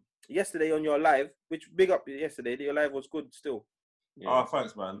yesterday on your live, which big up yesterday, your live was good still. Yeah. Oh,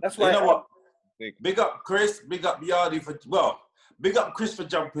 thanks, man. That's why you know what? Big up Chris, big up Yardy big up Chris for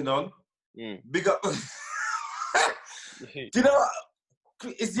jumping on. Big up. Do you know what?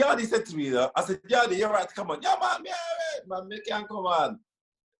 It's Yardy said to me though. I said, Yardy, you're right to come on. Yeah, man, you can't come on.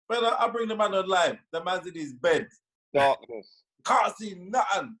 Brother, I bring the man on live. The man's in his bed. Darkness. Can't see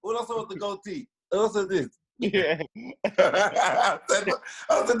nothing. All I saw was the goatee. Also this. Yeah. I said,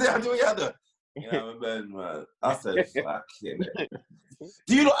 yeah, man. I said, fuck yeah.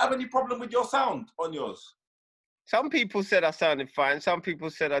 Do you not have any problem with your sound on yours? Some people said I sounded fine. Some people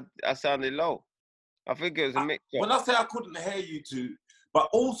said I sounded low. I think it was a mixture. When I say I couldn't hear you two, but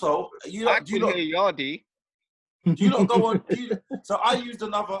also I hear Yardy. Do you not go on? So I used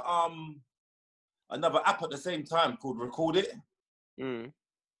another app at the same time called Record It.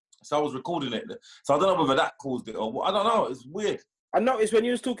 So I was recording it. So I don't know whether that caused it or what. I don't know. It's weird. I noticed when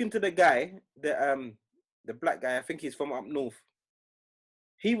you was talking to the guy, the black guy, I think he's from up north.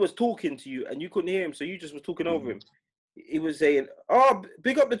 He was talking to you and you couldn't hear him, so you just was talking over him. He was saying, "Oh,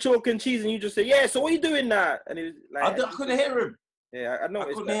 big up the chalk and cheese," and you just said, "Yeah." So what are you doing now? And he was like, I couldn't hear him. Yeah, I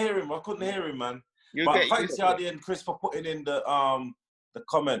noticed. I couldn't hear him, man. But thanks, Yardy and Chris, for putting in the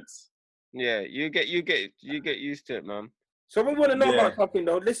comments. Yeah, you get used to it, man. So we want to know about something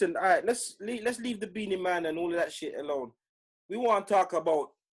though. Listen, all right, let's leave the Beenie Man and all of that shit alone. We want to talk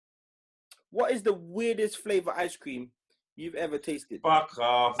about what is the weirdest flavor ice cream you've ever tasted. Fuck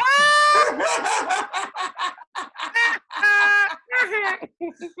off.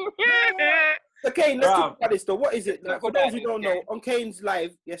 So Kane, let's talk about this though. What is it? Like, for those who don't know, on Kane's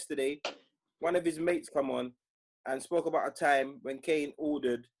live yesterday, one of his mates come on and spoke about a time when Kane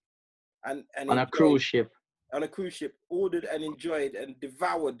ordered and on a cruise ship. On a cruise ship, ordered and enjoyed and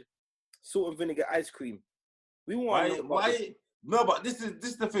devoured salt and vinegar ice cream. We want to know why? No, but this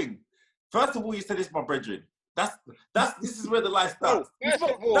is the thing. First of all, you said it's my brethren. This is where the life starts. That's the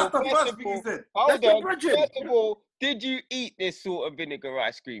first thing you said. Hold on. First of all, did you eat this salt and vinegar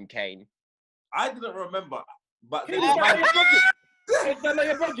ice cream, Kane? I didn't remember, but Kane, is that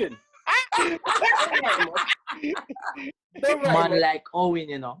your brethren? Man like Owen,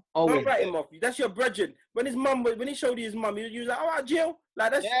 you know. Owen. Don't write him off. That's your brethren. When his mum, when he showed you his mum, you was like, "Oh, Jill,"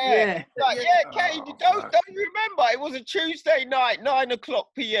 like that's Kane. You don't remember? It was a Tuesday night, 9:00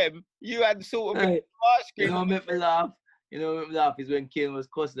 p.m. You had sort of ice cream. You know what made me laugh? Is when Kane was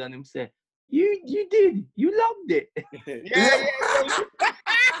cussing and him say, "You did. You loved it." Yeah.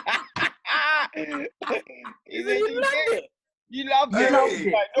 He said, "You loved it." You loved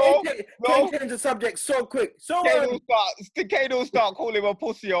it. Kane changed the subject so quick. Kane will start calling him a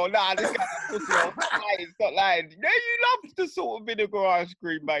pussy or nah, this guy's a pussy or stop lying. No, you love the salt of vinegar ice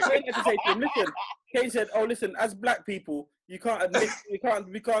cream, mate. Kane had to say to him, listen. Kane said, "Oh, listen, as black people, we can't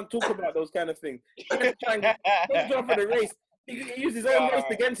talk about those kind of things. He's trying for the race. He used his own race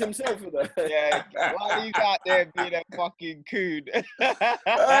against himself for that." Yeah, while he's out there being a fucking coon.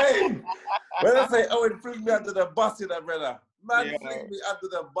 Hey, when I say, "Oh, it fling me under the bus," in that brother. Man, fling me under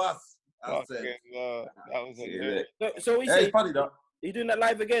the bus. I said, that was it. So he said, funny though. You doing that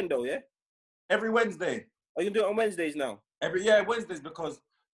live again though, yeah? Every Wednesday. Oh, you can do it on Wednesdays now? Wednesdays, because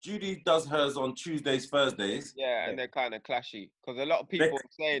Judy does hers on Tuesdays, Thursdays. Yeah, and they're kind of clashy. Because a lot of people are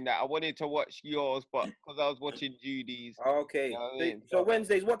saying that I wanted to watch yours, but because I was watching Judy's. Okay. You know what I mean? So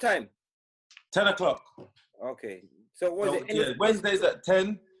Wednesdays, what time? 10:00. Okay. So was it Wednesdays at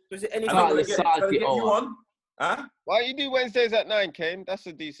 10. Was it anything? Get you on? Huh? Why you do Wednesdays at 9, Kane? That's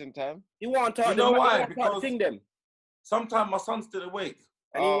a decent time. You want to talk? You know why? Because them. Sometimes my son's still awake.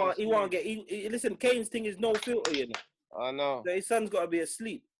 And he want to get. Listen, Kane's thing is no filter, you know. I know. So his son's got to be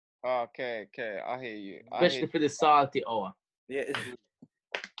asleep. Okay, I hear you. Especially for the salty hour. Yeah.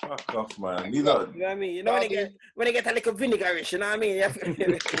 Fuck off, man. You know, You know what I mean? You know when they get a little vinegarish, you know what I mean?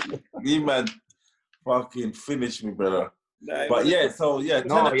 you man, fucking finish me, brother. Nah, But yeah, so yeah, 10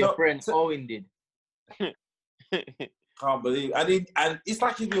 No, your o'clock. friend Owen did. Can't believe. And it's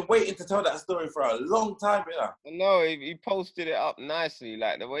like he's been waiting to tell that story for a long time, you know. No, he posted it up nicely.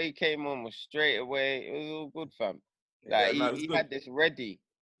 Like the way he came on was straight away. It was all good, fam. Like Yeah, no, he good. had this ready.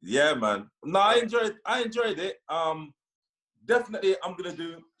 Yeah, man. No, I enjoyed it. Definitely,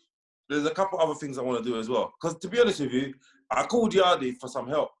 there's a couple other things I want to do as well. Because to be honest with you, I called Yardi for some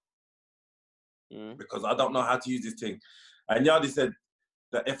help because I don't know how to use this thing. And Yardi said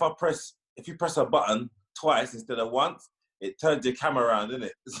that if you press a button twice instead of once, it turns your camera around, isn't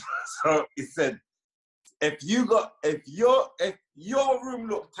it? So he said, if your room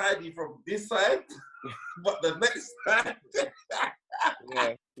looked tidy from this side, but the next side.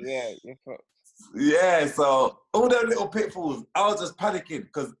 Yeah. Yeah, so all those little pitfalls, I was just panicking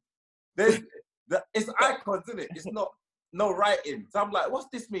because it's icons, isn't it? It's not no writing. So I'm like, what's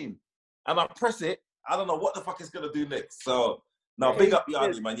this mean? And I press it, I don't know what the fuck it's gonna do next. So now big up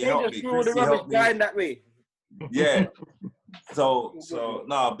Yardi, man. You helped me. All the rubbish dying that way. Yeah. So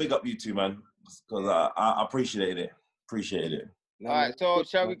no, big up you two, man. Because I appreciated it. All right, so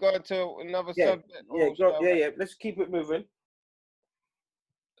shall we go to another subject? Yeah. Let's keep it moving.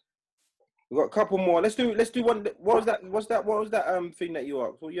 We've got a couple more. Let's do one. What was that thing that you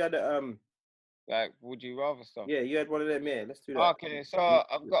asked? Well, you had like would you rather stuff. Yeah, you had one of them. Yeah, let's do that. Okay, so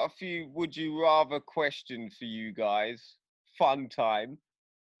I've got a few would you rather questions for you guys. Fun time.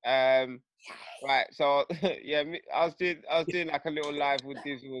 Right. So yeah, I was doing like a little live with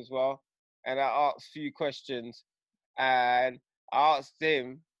Dizzle as well, and I asked a few questions, and I asked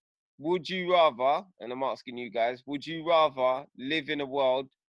him, would you rather, and I'm asking you guys, would you rather live in a world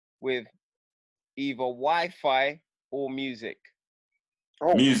with either Wi-Fi or music?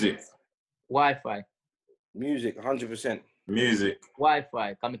 Oh. Music. Wi-Fi. Music, 100%. Music.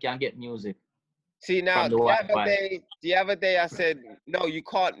 Wi-Fi. Come, can't get music. See now, the other day I said, no, you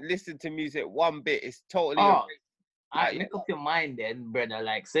can't listen to music one bit. It's totally. Make up your mind then, brother.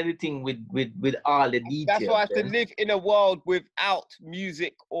 Like, say the thing with all the details. That's why I said live in a world without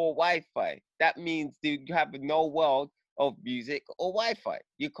music or Wi-Fi. That means you have no world of music or Wi-Fi.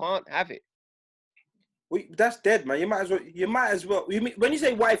 You can't have it. That's dead, man. You might as well. You mean when you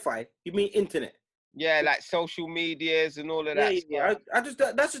say Wi-Fi, you mean internet? Yeah, like social medias and all of that. Yeah.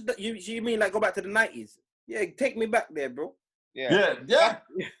 That's just you mean like go back to the 90s? Yeah, take me back there, bro. Yeah.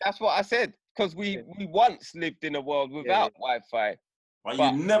 That's what I said. Because we once lived in a world without Wi-Fi. But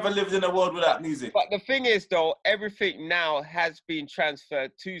you never lived in a world without music. But the thing is, though, everything now has been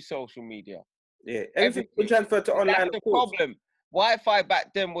transferred to social media. Yeah, everything's been transferred to online. That's the problem. Wi-Fi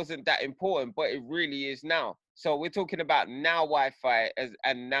back then wasn't that important, but it really is now. So we're talking about now Wi-Fi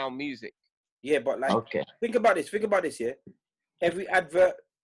and now music. Yeah, but like, think about this, yeah? Every advert,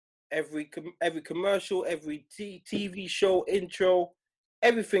 every commercial, every TV show, intro,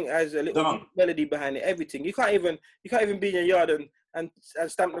 everything has a little melody behind it, everything. You can't even be in your yard and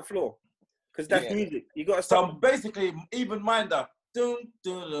stamp the floor. Because that's music. You got to So basically, even Minder. Dun,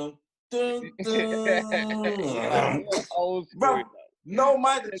 dun, dun, dun, dun. Bro, no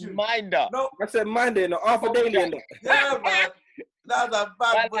Minder. Minder. No, I said Minder, no, half a daily. Yeah, man. That's a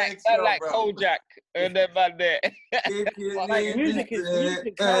bad break, like Kojak and then man there. If you like music is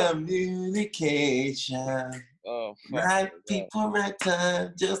music. Communication. Oh, right people, right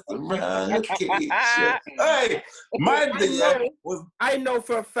time, just the right location. Hey, Minder was. I know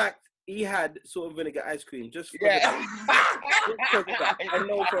for a fact he had salt and vinegar ice cream just for that. I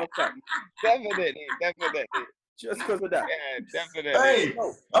know for a fact. Definitely. Just because of that. Yeah, definitely. Hey,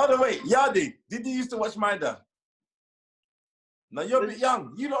 oh the way, Yardi, did you used to watch Minder? No, you're a bit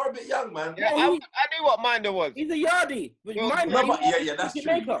young. You are a bit young, man. Yeah, I knew what Minder was. He's a Yardi. Yeah, that's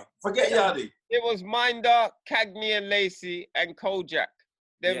true. Forget Yardi. It was Minder, Cagney and Lacey, and Kojak.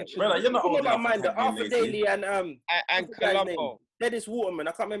 Brother, you're not old enough. Minder, Arthur Daly and Columbo. Dennis Waterman.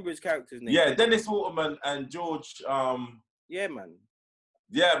 I can't remember his character's name. Yeah, Dennis Waterman and George. Yeah, man.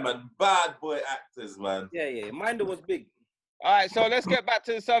 Yeah, man. Bad boy actors, man. Yeah. Minder was big. All right, so let's get back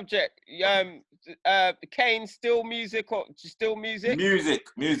to the subject. Kane, still music or still music? Music.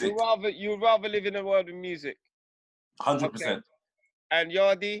 You'd rather live in a world of music. 100%. Okay. And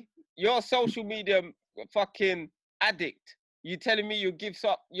Yardi, you're a social media fucking addict. You telling me you give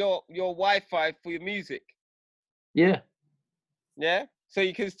up your Wi-Fi for your music? Yeah. Yeah? So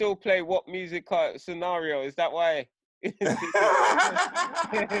you can still play what music scenario? Is that why?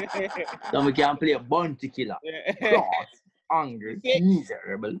 So we can play a bounty killer. Yeah. hungry, Six.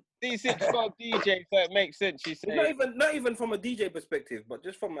 miserable. D6 got DJ, so it makes sense. She It's said, not even from a DJ perspective, but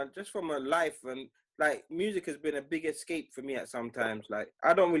just from a life, and like music has been a big escape for me at sometimes. Like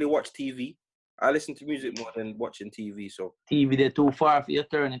I don't really watch TV. I listen to music more than watching TV. So TV, they're too far for you to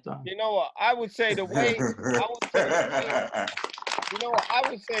turn it on. you know what? I would say the way you know what? I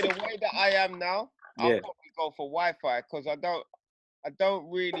would say the way that I am now, I'll yeah, probably go for Wi-Fi because I don't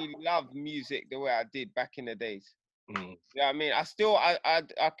really love music the way I did back in the days. Yeah, I mean, I still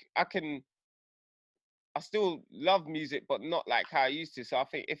love music, but not like how I used to. So I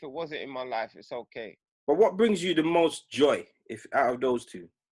think if it wasn't in my life, it's okay. But what brings you the most joy, if out of those two?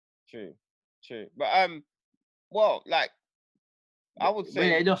 True. But well, like I would say,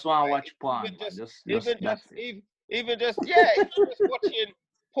 But I just want to like, watch porn, even man. just That's it. even just watching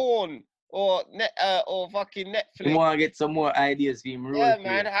porn or fucking You Netflix. want to get some more ideas for him, Yeah,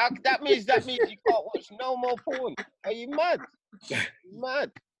 man. That means you can't watch no more porn. Are you mad?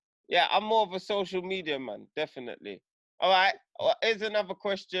 Mad. Yeah, I'm more of a social media man, definitely. All right. Here's another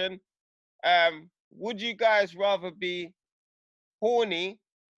question. Would you guys rather be horny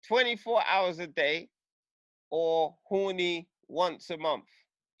 24 hours a day or horny once a month?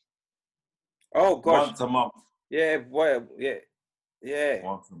 Oh gosh, Once a month. yeah, boy, yeah.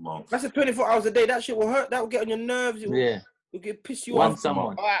 Once a month. That's a 24 hours a day. That shit will hurt. That will get on your nerves. Yeah. It'll get piss you Once off. a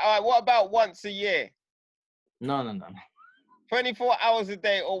month. All right. What about once a year? No. 24 hours a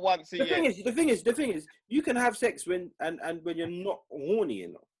day or once a The year? thing is, you can have sex when you're not horny, you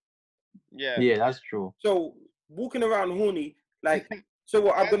know. Yeah. Yeah, that's true. So walking around horny, like, so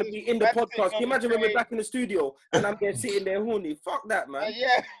what? I'm gonna be in the podcast. Can you imagine when we're back in the studio and I'm there sitting there horny? Fuck that, man.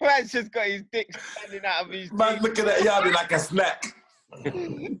 Yeah, man's just got his dick standing out of his Man, teeth. looking at Yardy like a snack.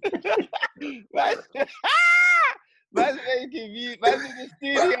 Man's making you, man's in the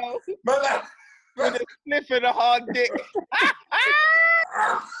studio Man, with a sniff and a hard dick.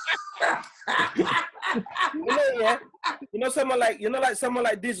 You know, someone like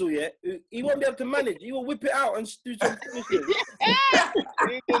Dizzle, yeah. He won't be able to manage. He will whip it out and do some finishing.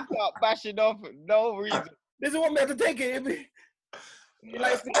 He just start bashing off for no reason. Dizzle won't be able to take it. He'll be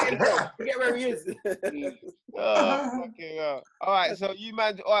like, forget where he is. Oh, fucking hell. All right, so you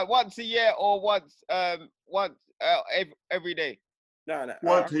man, all right, once a year or once every day? No.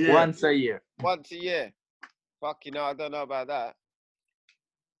 Once a year. Once a year. Fucking hell, I don't know about that.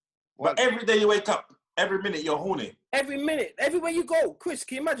 but every day you wake up, every minute you're horny. Every minute, everywhere you go. Chris,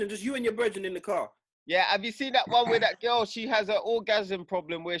 can you imagine just you and your brethren in the car? Yeah, have you seen that one where that girl, she has an orgasm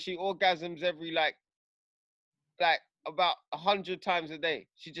problem where she orgasms every like about 100 times a day.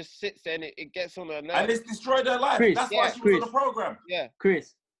 She just sits there and it gets on her nerves. And it's destroyed her life. Chris, That's why she was on the program. Yeah.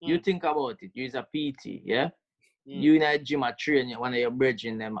 Chris, you think about it. You're a PT, yeah? You in a gym a train one of your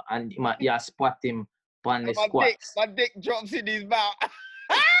brethren them and you spot him on the squats. My dick drops in his mouth.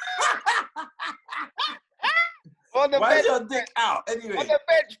 Why is your dick out anyway? On the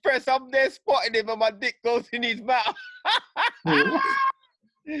bench press, I'm there spotting him and my dick goes in his mouth.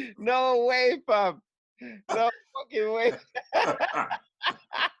 No way, fam. No fucking way.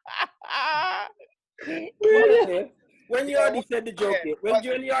 When you already said the joke, when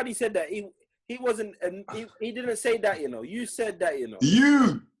you already said that, he wasn't, he didn't say that, you know. You said that, you know.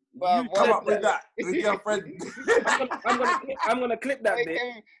 You Well, come up with that with your friend. I'm gonna clip that bit.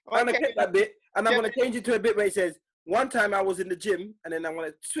 I'm gonna clip that bit, and I'm gonna change it to a bit where it says, "One time I was in the gym," and then I'm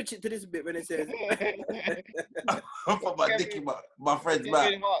gonna switch it to this bit when it says, "Put my dick in my friend's mouth."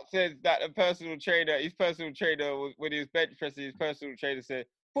 Kevin Hart says that his personal trainer was when he was bench pressing, his personal trainer said,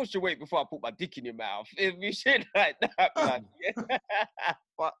 "Push your weight before I put my dick in your mouth." If you shit like that, man.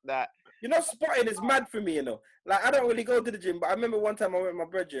 Fuck that. You know, spotting is mad for me, you know. Like, I don't really go to the gym, but I remember one time I went with my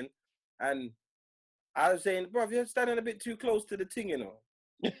brethren, and I was saying, bro, you're standing a bit too close to the thing, you know.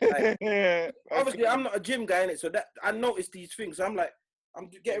 Like, obviously, I'm not a gym guy, innit? So that I noticed these things. So I'm like, I'm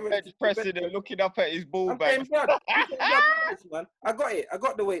getting ready to pressing and looking up at his ball bag. Man. I got it. I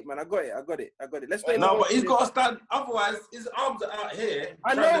got the weight, man. I got it. Let's play. No, but he's got to stand. Otherwise, his arms are out here.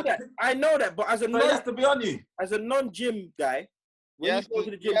 I know that. But as a he has to be on you. As a non-gym guy, you have to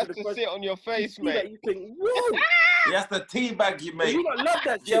sit on your face, mate. You think, whoa. He has to teabag you, mate. You don't love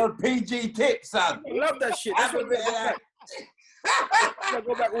that shit. Yo, PG tips, son. I love that shit. That's what I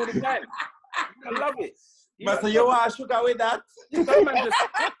go back all the time. I love it. But so you want sugar with that? Some of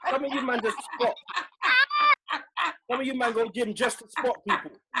you man just spot. Some of you man go gym just to spot people.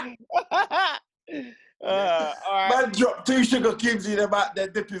 All right. Man drop 2 sugar cubes in them out there,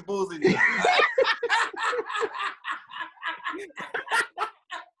 dip his balls in you.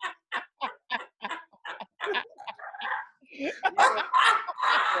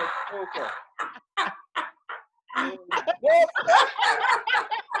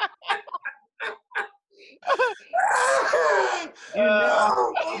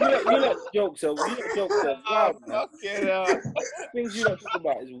 You not joke, so you not joke, so wild, man. Things you don't talk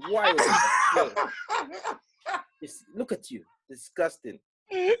about is wild. Look at you, disgusting.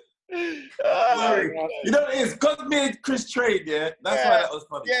 Sorry. You know what it is? Because me and Chris trade, yeah? That's why that was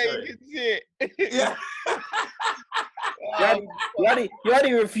funny. Yeah, Sorry. you can see it. Yeah.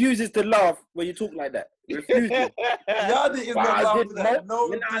 Yanni refuses to laugh when you talk like that. Refuses. Yanni is not laughing at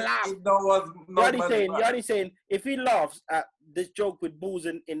no Yanni saying if he laughs at this joke with balls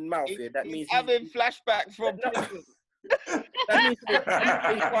in mouth, that means he's having flashbacks from prison. That means he's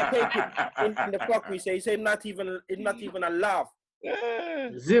partaking in the fuckery. So he's saying not even a laugh.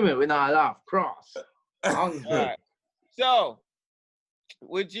 Zimmer, we not laugh. Cross. Right. So,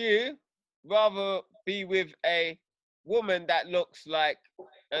 would you rather be with a woman that looks like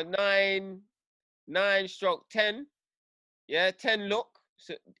a 9/10? Yeah, 10 look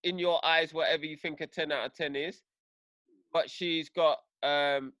in your eyes, whatever you think a 10 out of 10 is. But she's got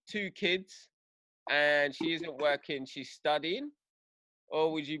 2 kids and she isn't working, she's studying?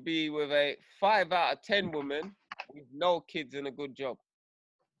 Or would you be with a 5 out of 10 woman with no kids and a good job?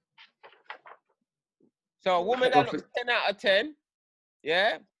 So a woman that looks 10 out of 10,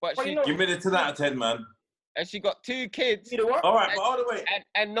 yeah, but she give me the 10 out of 10, man. And she got 2 kids. All right, but hold on, wait.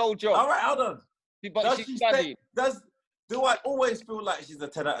 And no job. All right, hold on. But she's studying. Do I always feel like she's a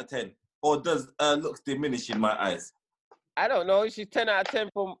 10 out of 10? Or does looks diminish in my eyes? I don't know. She's 10 out of 10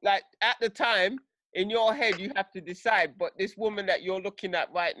 from, like, at the time, in your head, you have to decide. But this woman that you're looking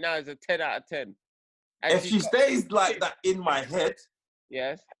at right now is a 10 out of 10. And if she stays like that in my head,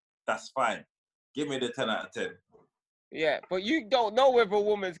 yes, that's fine. Give me the 10 out of 10. Yeah, but you don't know whether a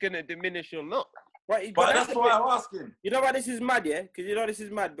woman's going to diminish or not. Right, but that's why I'm asking. You know why this is mad, yeah? Because you know this is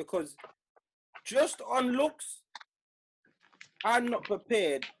mad because just on looks, I'm not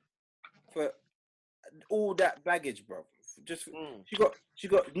prepared for all that baggage, bro. Just she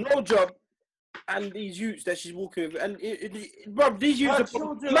got no job, and these youths that she's walking with, and bro, these youths her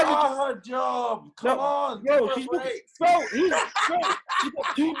children are her job. Come on, bro. She's got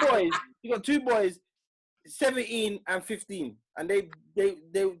 2 boys. She got 2 boys, 17 and 15, and they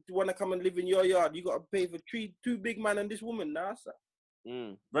want to come and live in your yard. You got to pay for 2 big man and this woman, nah, sir.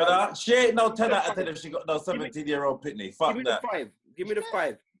 Brother, she ain't no 10 out of 10 if she got no 17-year-old pitney. Fuck that. Give me the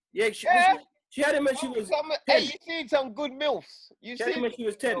 5. Yeah, she had him when she was 10. Hey, you seen some good MILFs. She had him when she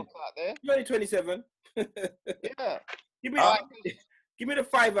was 10. She's only 27. Yeah. Give me the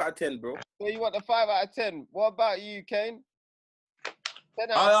 5 out of 10, bro. So you want the 5 out of 10. What about you, Kane?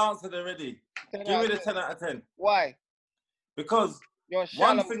 I answered already. Give me the 10 out of 10. Why? Because you're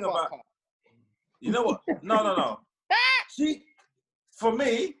one thing about... You know what? No. She, for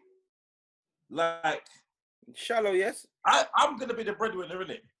me, like... Shallow, yes? I'm going to be the breadwinner,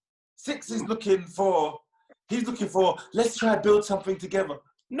 innit? 6 is looking for... He's looking for, let's try to build something together.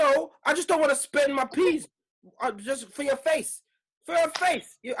 No, I just don't want to spend my peas. Just for your face. For her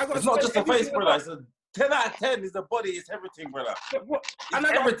face. It's not just a face, brother. It's a 10 out of 10 is the body, it's everything, brother. And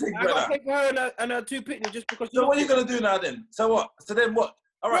everything, brother. I got to take her and her 2 pitney just because... So what are you going to do now then? So what? So then what?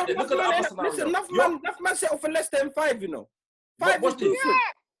 All right, then look at the other scenario. Listen, enough man settle for less than 5, you know. 5 watch this.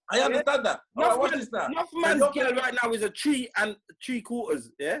 I understand that. All right, watch this now. Enough man's girl right now is a 3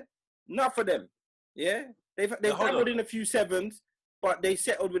 3/4, yeah? Not for them, yeah? They've dabbled in a few 7s, but they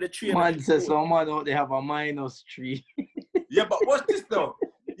settled with a 3. Man says someone out they have a -3. Yeah, but watch this though.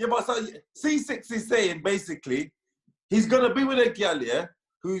 Yeah, but so C6 is saying basically he's gonna be with a girl, yeah.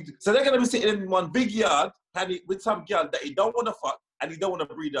 So they're gonna be sitting in one big yard with some girl that he don't want to fuck and he don't want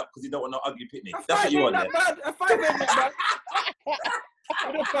to breed up because he don't want no ugly pitney. That's what you want. A 5 ain't that bad.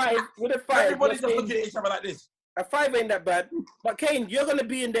 With a 5. Everybody's just looking at each other like this. A 5 ain't that bad. But Kane, you're gonna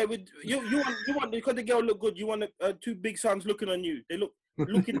be in there with you want because the girl look good. You want 2 big sons looking on you. They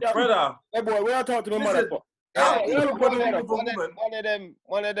looking down. Brother, hey boy, where I talk to my mother for?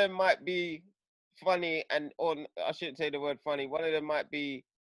 One of them might be funny, or I shouldn't say the word funny. One of them might be,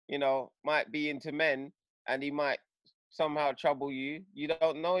 might be into men, and he might somehow trouble you. You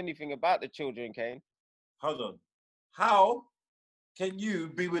don't know anything about the children, Kane. Hold on. How can you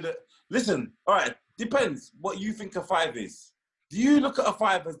be with a... Listen, all right, depends what you think a 5 is. Do you look at a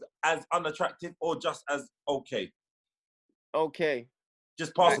 5 as unattractive or just as okay? Okay.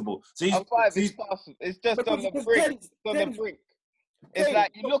 Just possible. So a 5 is possible. It's just on the brink. It's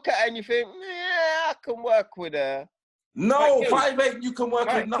like you look at her and you think, I can work with her. No, 5'8", you can work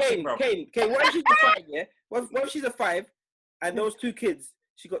with nothing, bro. Kane, what if she's a 5, yeah? What if she's a 5 and those 2 kids,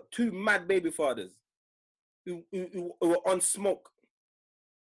 she got 2 mad baby fathers who are on smoke?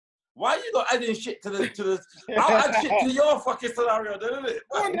 Why you not adding shit to the? I'll add shit to your fucking scenario, then, isn't it?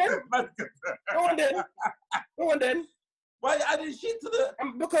 Go on then. Go on then. Go on then. Why you adding shit to the?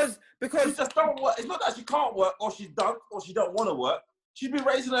 Because She just don't work. It's not that she can't work or she's done or she don't want to work. She's been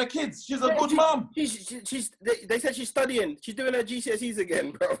raising her kids. She's a good mum. They said she's studying. She's doing her GCSEs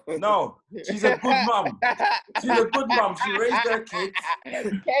again, bro. No, she's a good mum. She's a good mum. She raised her kids.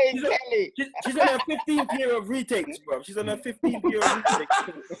 She's on her 15th year of retakes, bro. She's on her 15th year of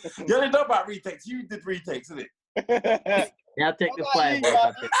retakes. You only know about retakes. You did retakes, isn't it? Yeah, I'll take the 5 out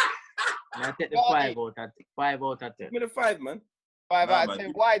of 10. I'll take the 5 out of 10. 5 out of 10. Give me the 5, man. 5 out of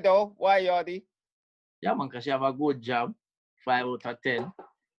 10. Why though? Why, Yardy? Yeah, man, because she have a good job. 5 out of 10.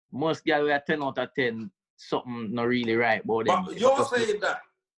 Most girls are 10 out of 10. Something not really right about them. But you're saying that.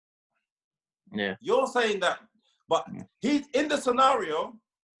 Yeah. You're saying that. But he in the scenario,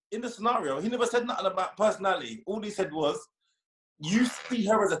 he never said nothing about personality. All he said was, you see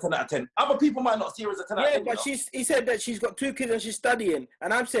her as a 10 out of 10. Other people might not see her as a 10 out of 10. Yeah, but he said that she's got 2 kids and she's studying.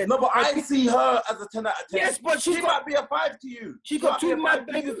 And I've said... No, but I see her as a 10 out of 10. Yes, but she might be a 5 to you. She's got 2 mad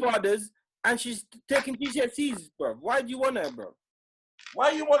baby fathers and she's taking GCSEs, bro. Why do you want her, bro?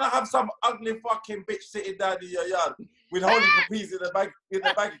 Why you want to have some ugly fucking bitch sitting down in your yard with holy puppies in the bank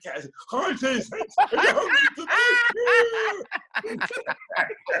account? Hi, Jason.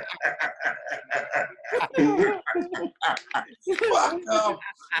 Fuck off.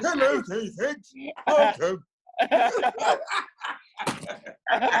 Hello, Jason. Welcome.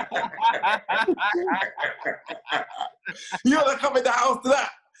 You want to come in the house to that?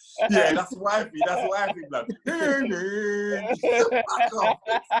 Yeah, that's wifey. That's wifey, blood. Fuck off.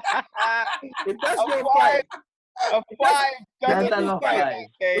 If that's your 5, a 5. That's not 5.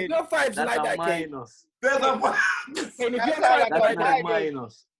 If your 5's That's like a that, Kane. minus. There's a Kane, if your 5's That's like not a that,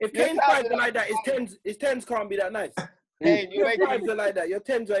 minus. if Kane's 5's are like that, his 10s can't be that nice. Kane, you Your make 5's are like that. Your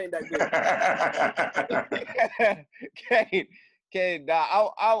 10s ain't that good. Kane, nah,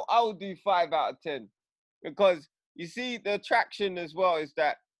 I'll do 5 out of 10 because you see the attraction as well is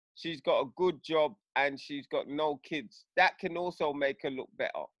that she's got a good job and she's got no kids. That can also make her look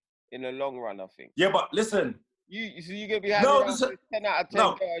better in the long run, I think. Yeah, but listen. So you're gonna be having a 10 out of 10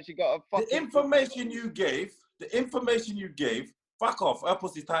 girl. She got a fucking. The information you gave, fuck off. Her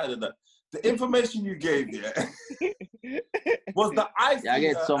pussy's tighter than that. The information you gave, yeah, was the ice. You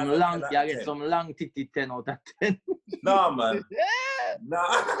get some long titty 10 out of 10. Nah, man.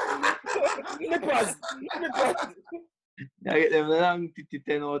 Nah. Nippers. You get them long titty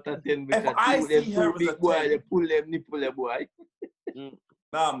 10 out of 10 because If I see her as a 10, they pull them nipple, boy.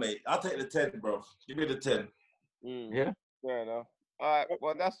 Nah, mate. I'll take the 10, bro. Give me the 10. Yeah. Fair enough. All right.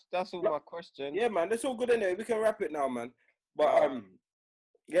 Well, that's all my question. Yeah, man. That's all good anyway. We can wrap it now, man. But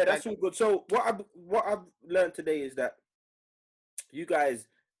yeah, that's all good. So what I've learned today is that you guys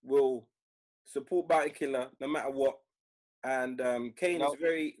will support Bounty Killer no matter what. And Kane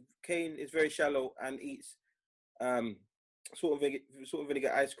is very shallow and eats salt and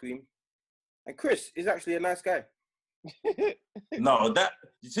vinegar ice cream. And Chris is actually a nice guy. No,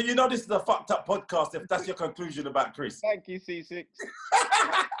 so you know this is a fucked up podcast if that's your conclusion about Chris. Thank you, C6.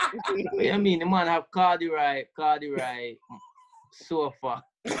 I mean, the man have cardi right, sofa.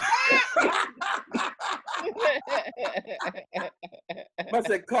 I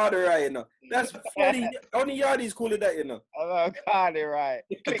said Carter right, you know. That's funny. Only Yardies call it that, you know. Oh, Cardi right.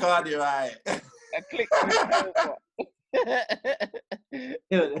 Cardi right. A click.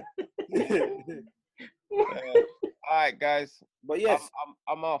 All right, guys. But yes,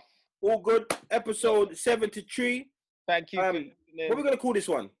 I'm off. all good. Episode 73. Thank you. What are we gonna call this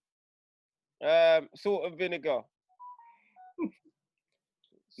one? Salt and vinegar.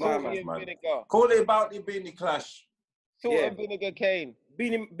 Man. Vinegar. Call it about the Beenie Clash. Salt and vinegar Kane.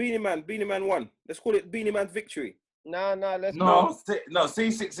 Beenie Man won. Let's call it Beenie Man's victory. No, let's No,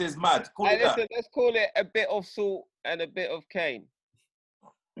 C6 is mad. Call it listen, that. let's call it a bit of salt and a bit of Kane.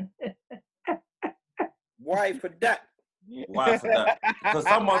 Why for that? Why for that? Because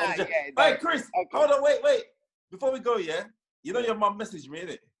someone was just... Hey, Chris, hold on, wait. Before we go, yeah? You know your mum messaged me,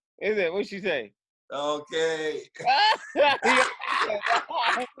 innit? Is it? What'd she say? Okay.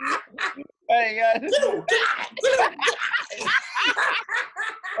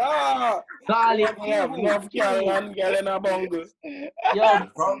 North Carolina girl in a bungle. Yo,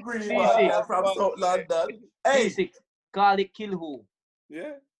 From Greenland, from South London. Hey, C6, call it kill who?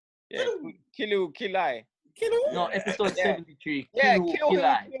 Yeah. Kill I. No, episode 73. Yeah,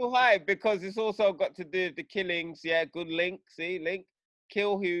 Kill high, because it's also got to do with the killings. Yeah, good link. See, link.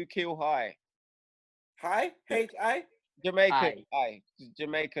 Kill who, kill high. Hi? H-I? Jamaican high.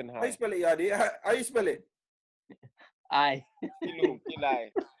 Jamaican high. How you spell it, Yardi? How you spell it? Aye. Kilo, kilai.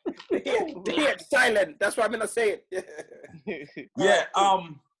 Yeah, silent. That's why I'm gonna say it. Yeah.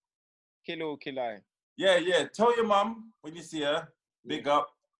 Kilo, kilai. Yeah. Tell your mum when you see her. Big up.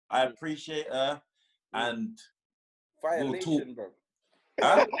 I appreciate her, and we'll talk. Violation, bro.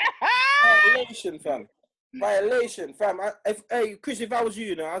 Huh? Violation, fam. Violation, fam. Hey, Chris, if I was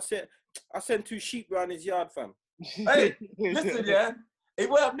you, I send 2 sheep around his yard, fam. Hey, listen, yeah. It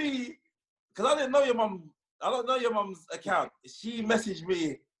weren't me, because I didn't know your mum. I don't know your mum's account. She messaged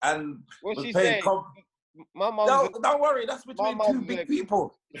me and What was she paying. say? My mum's Don't worry. That's between 2 big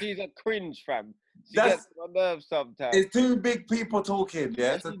people. She's a cringe, fam. She That's- gets on my nerves sometimes. It's 2 big people talking.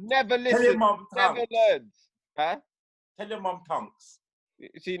 Yeah. She never Tell your listens. mum Never tongues. learns. Huh? Tell your mum tongues.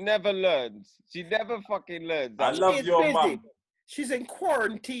 She never learns. She never fucking learns. I love She's your busy. mum. She's in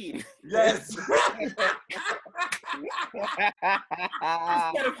quarantine. Yes.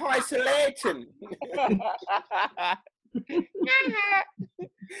 Self-isolating.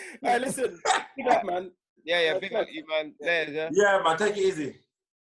 Hey, listen. Big up, man. Yeah, big up you, man. There's, Yeah, man. Take it easy.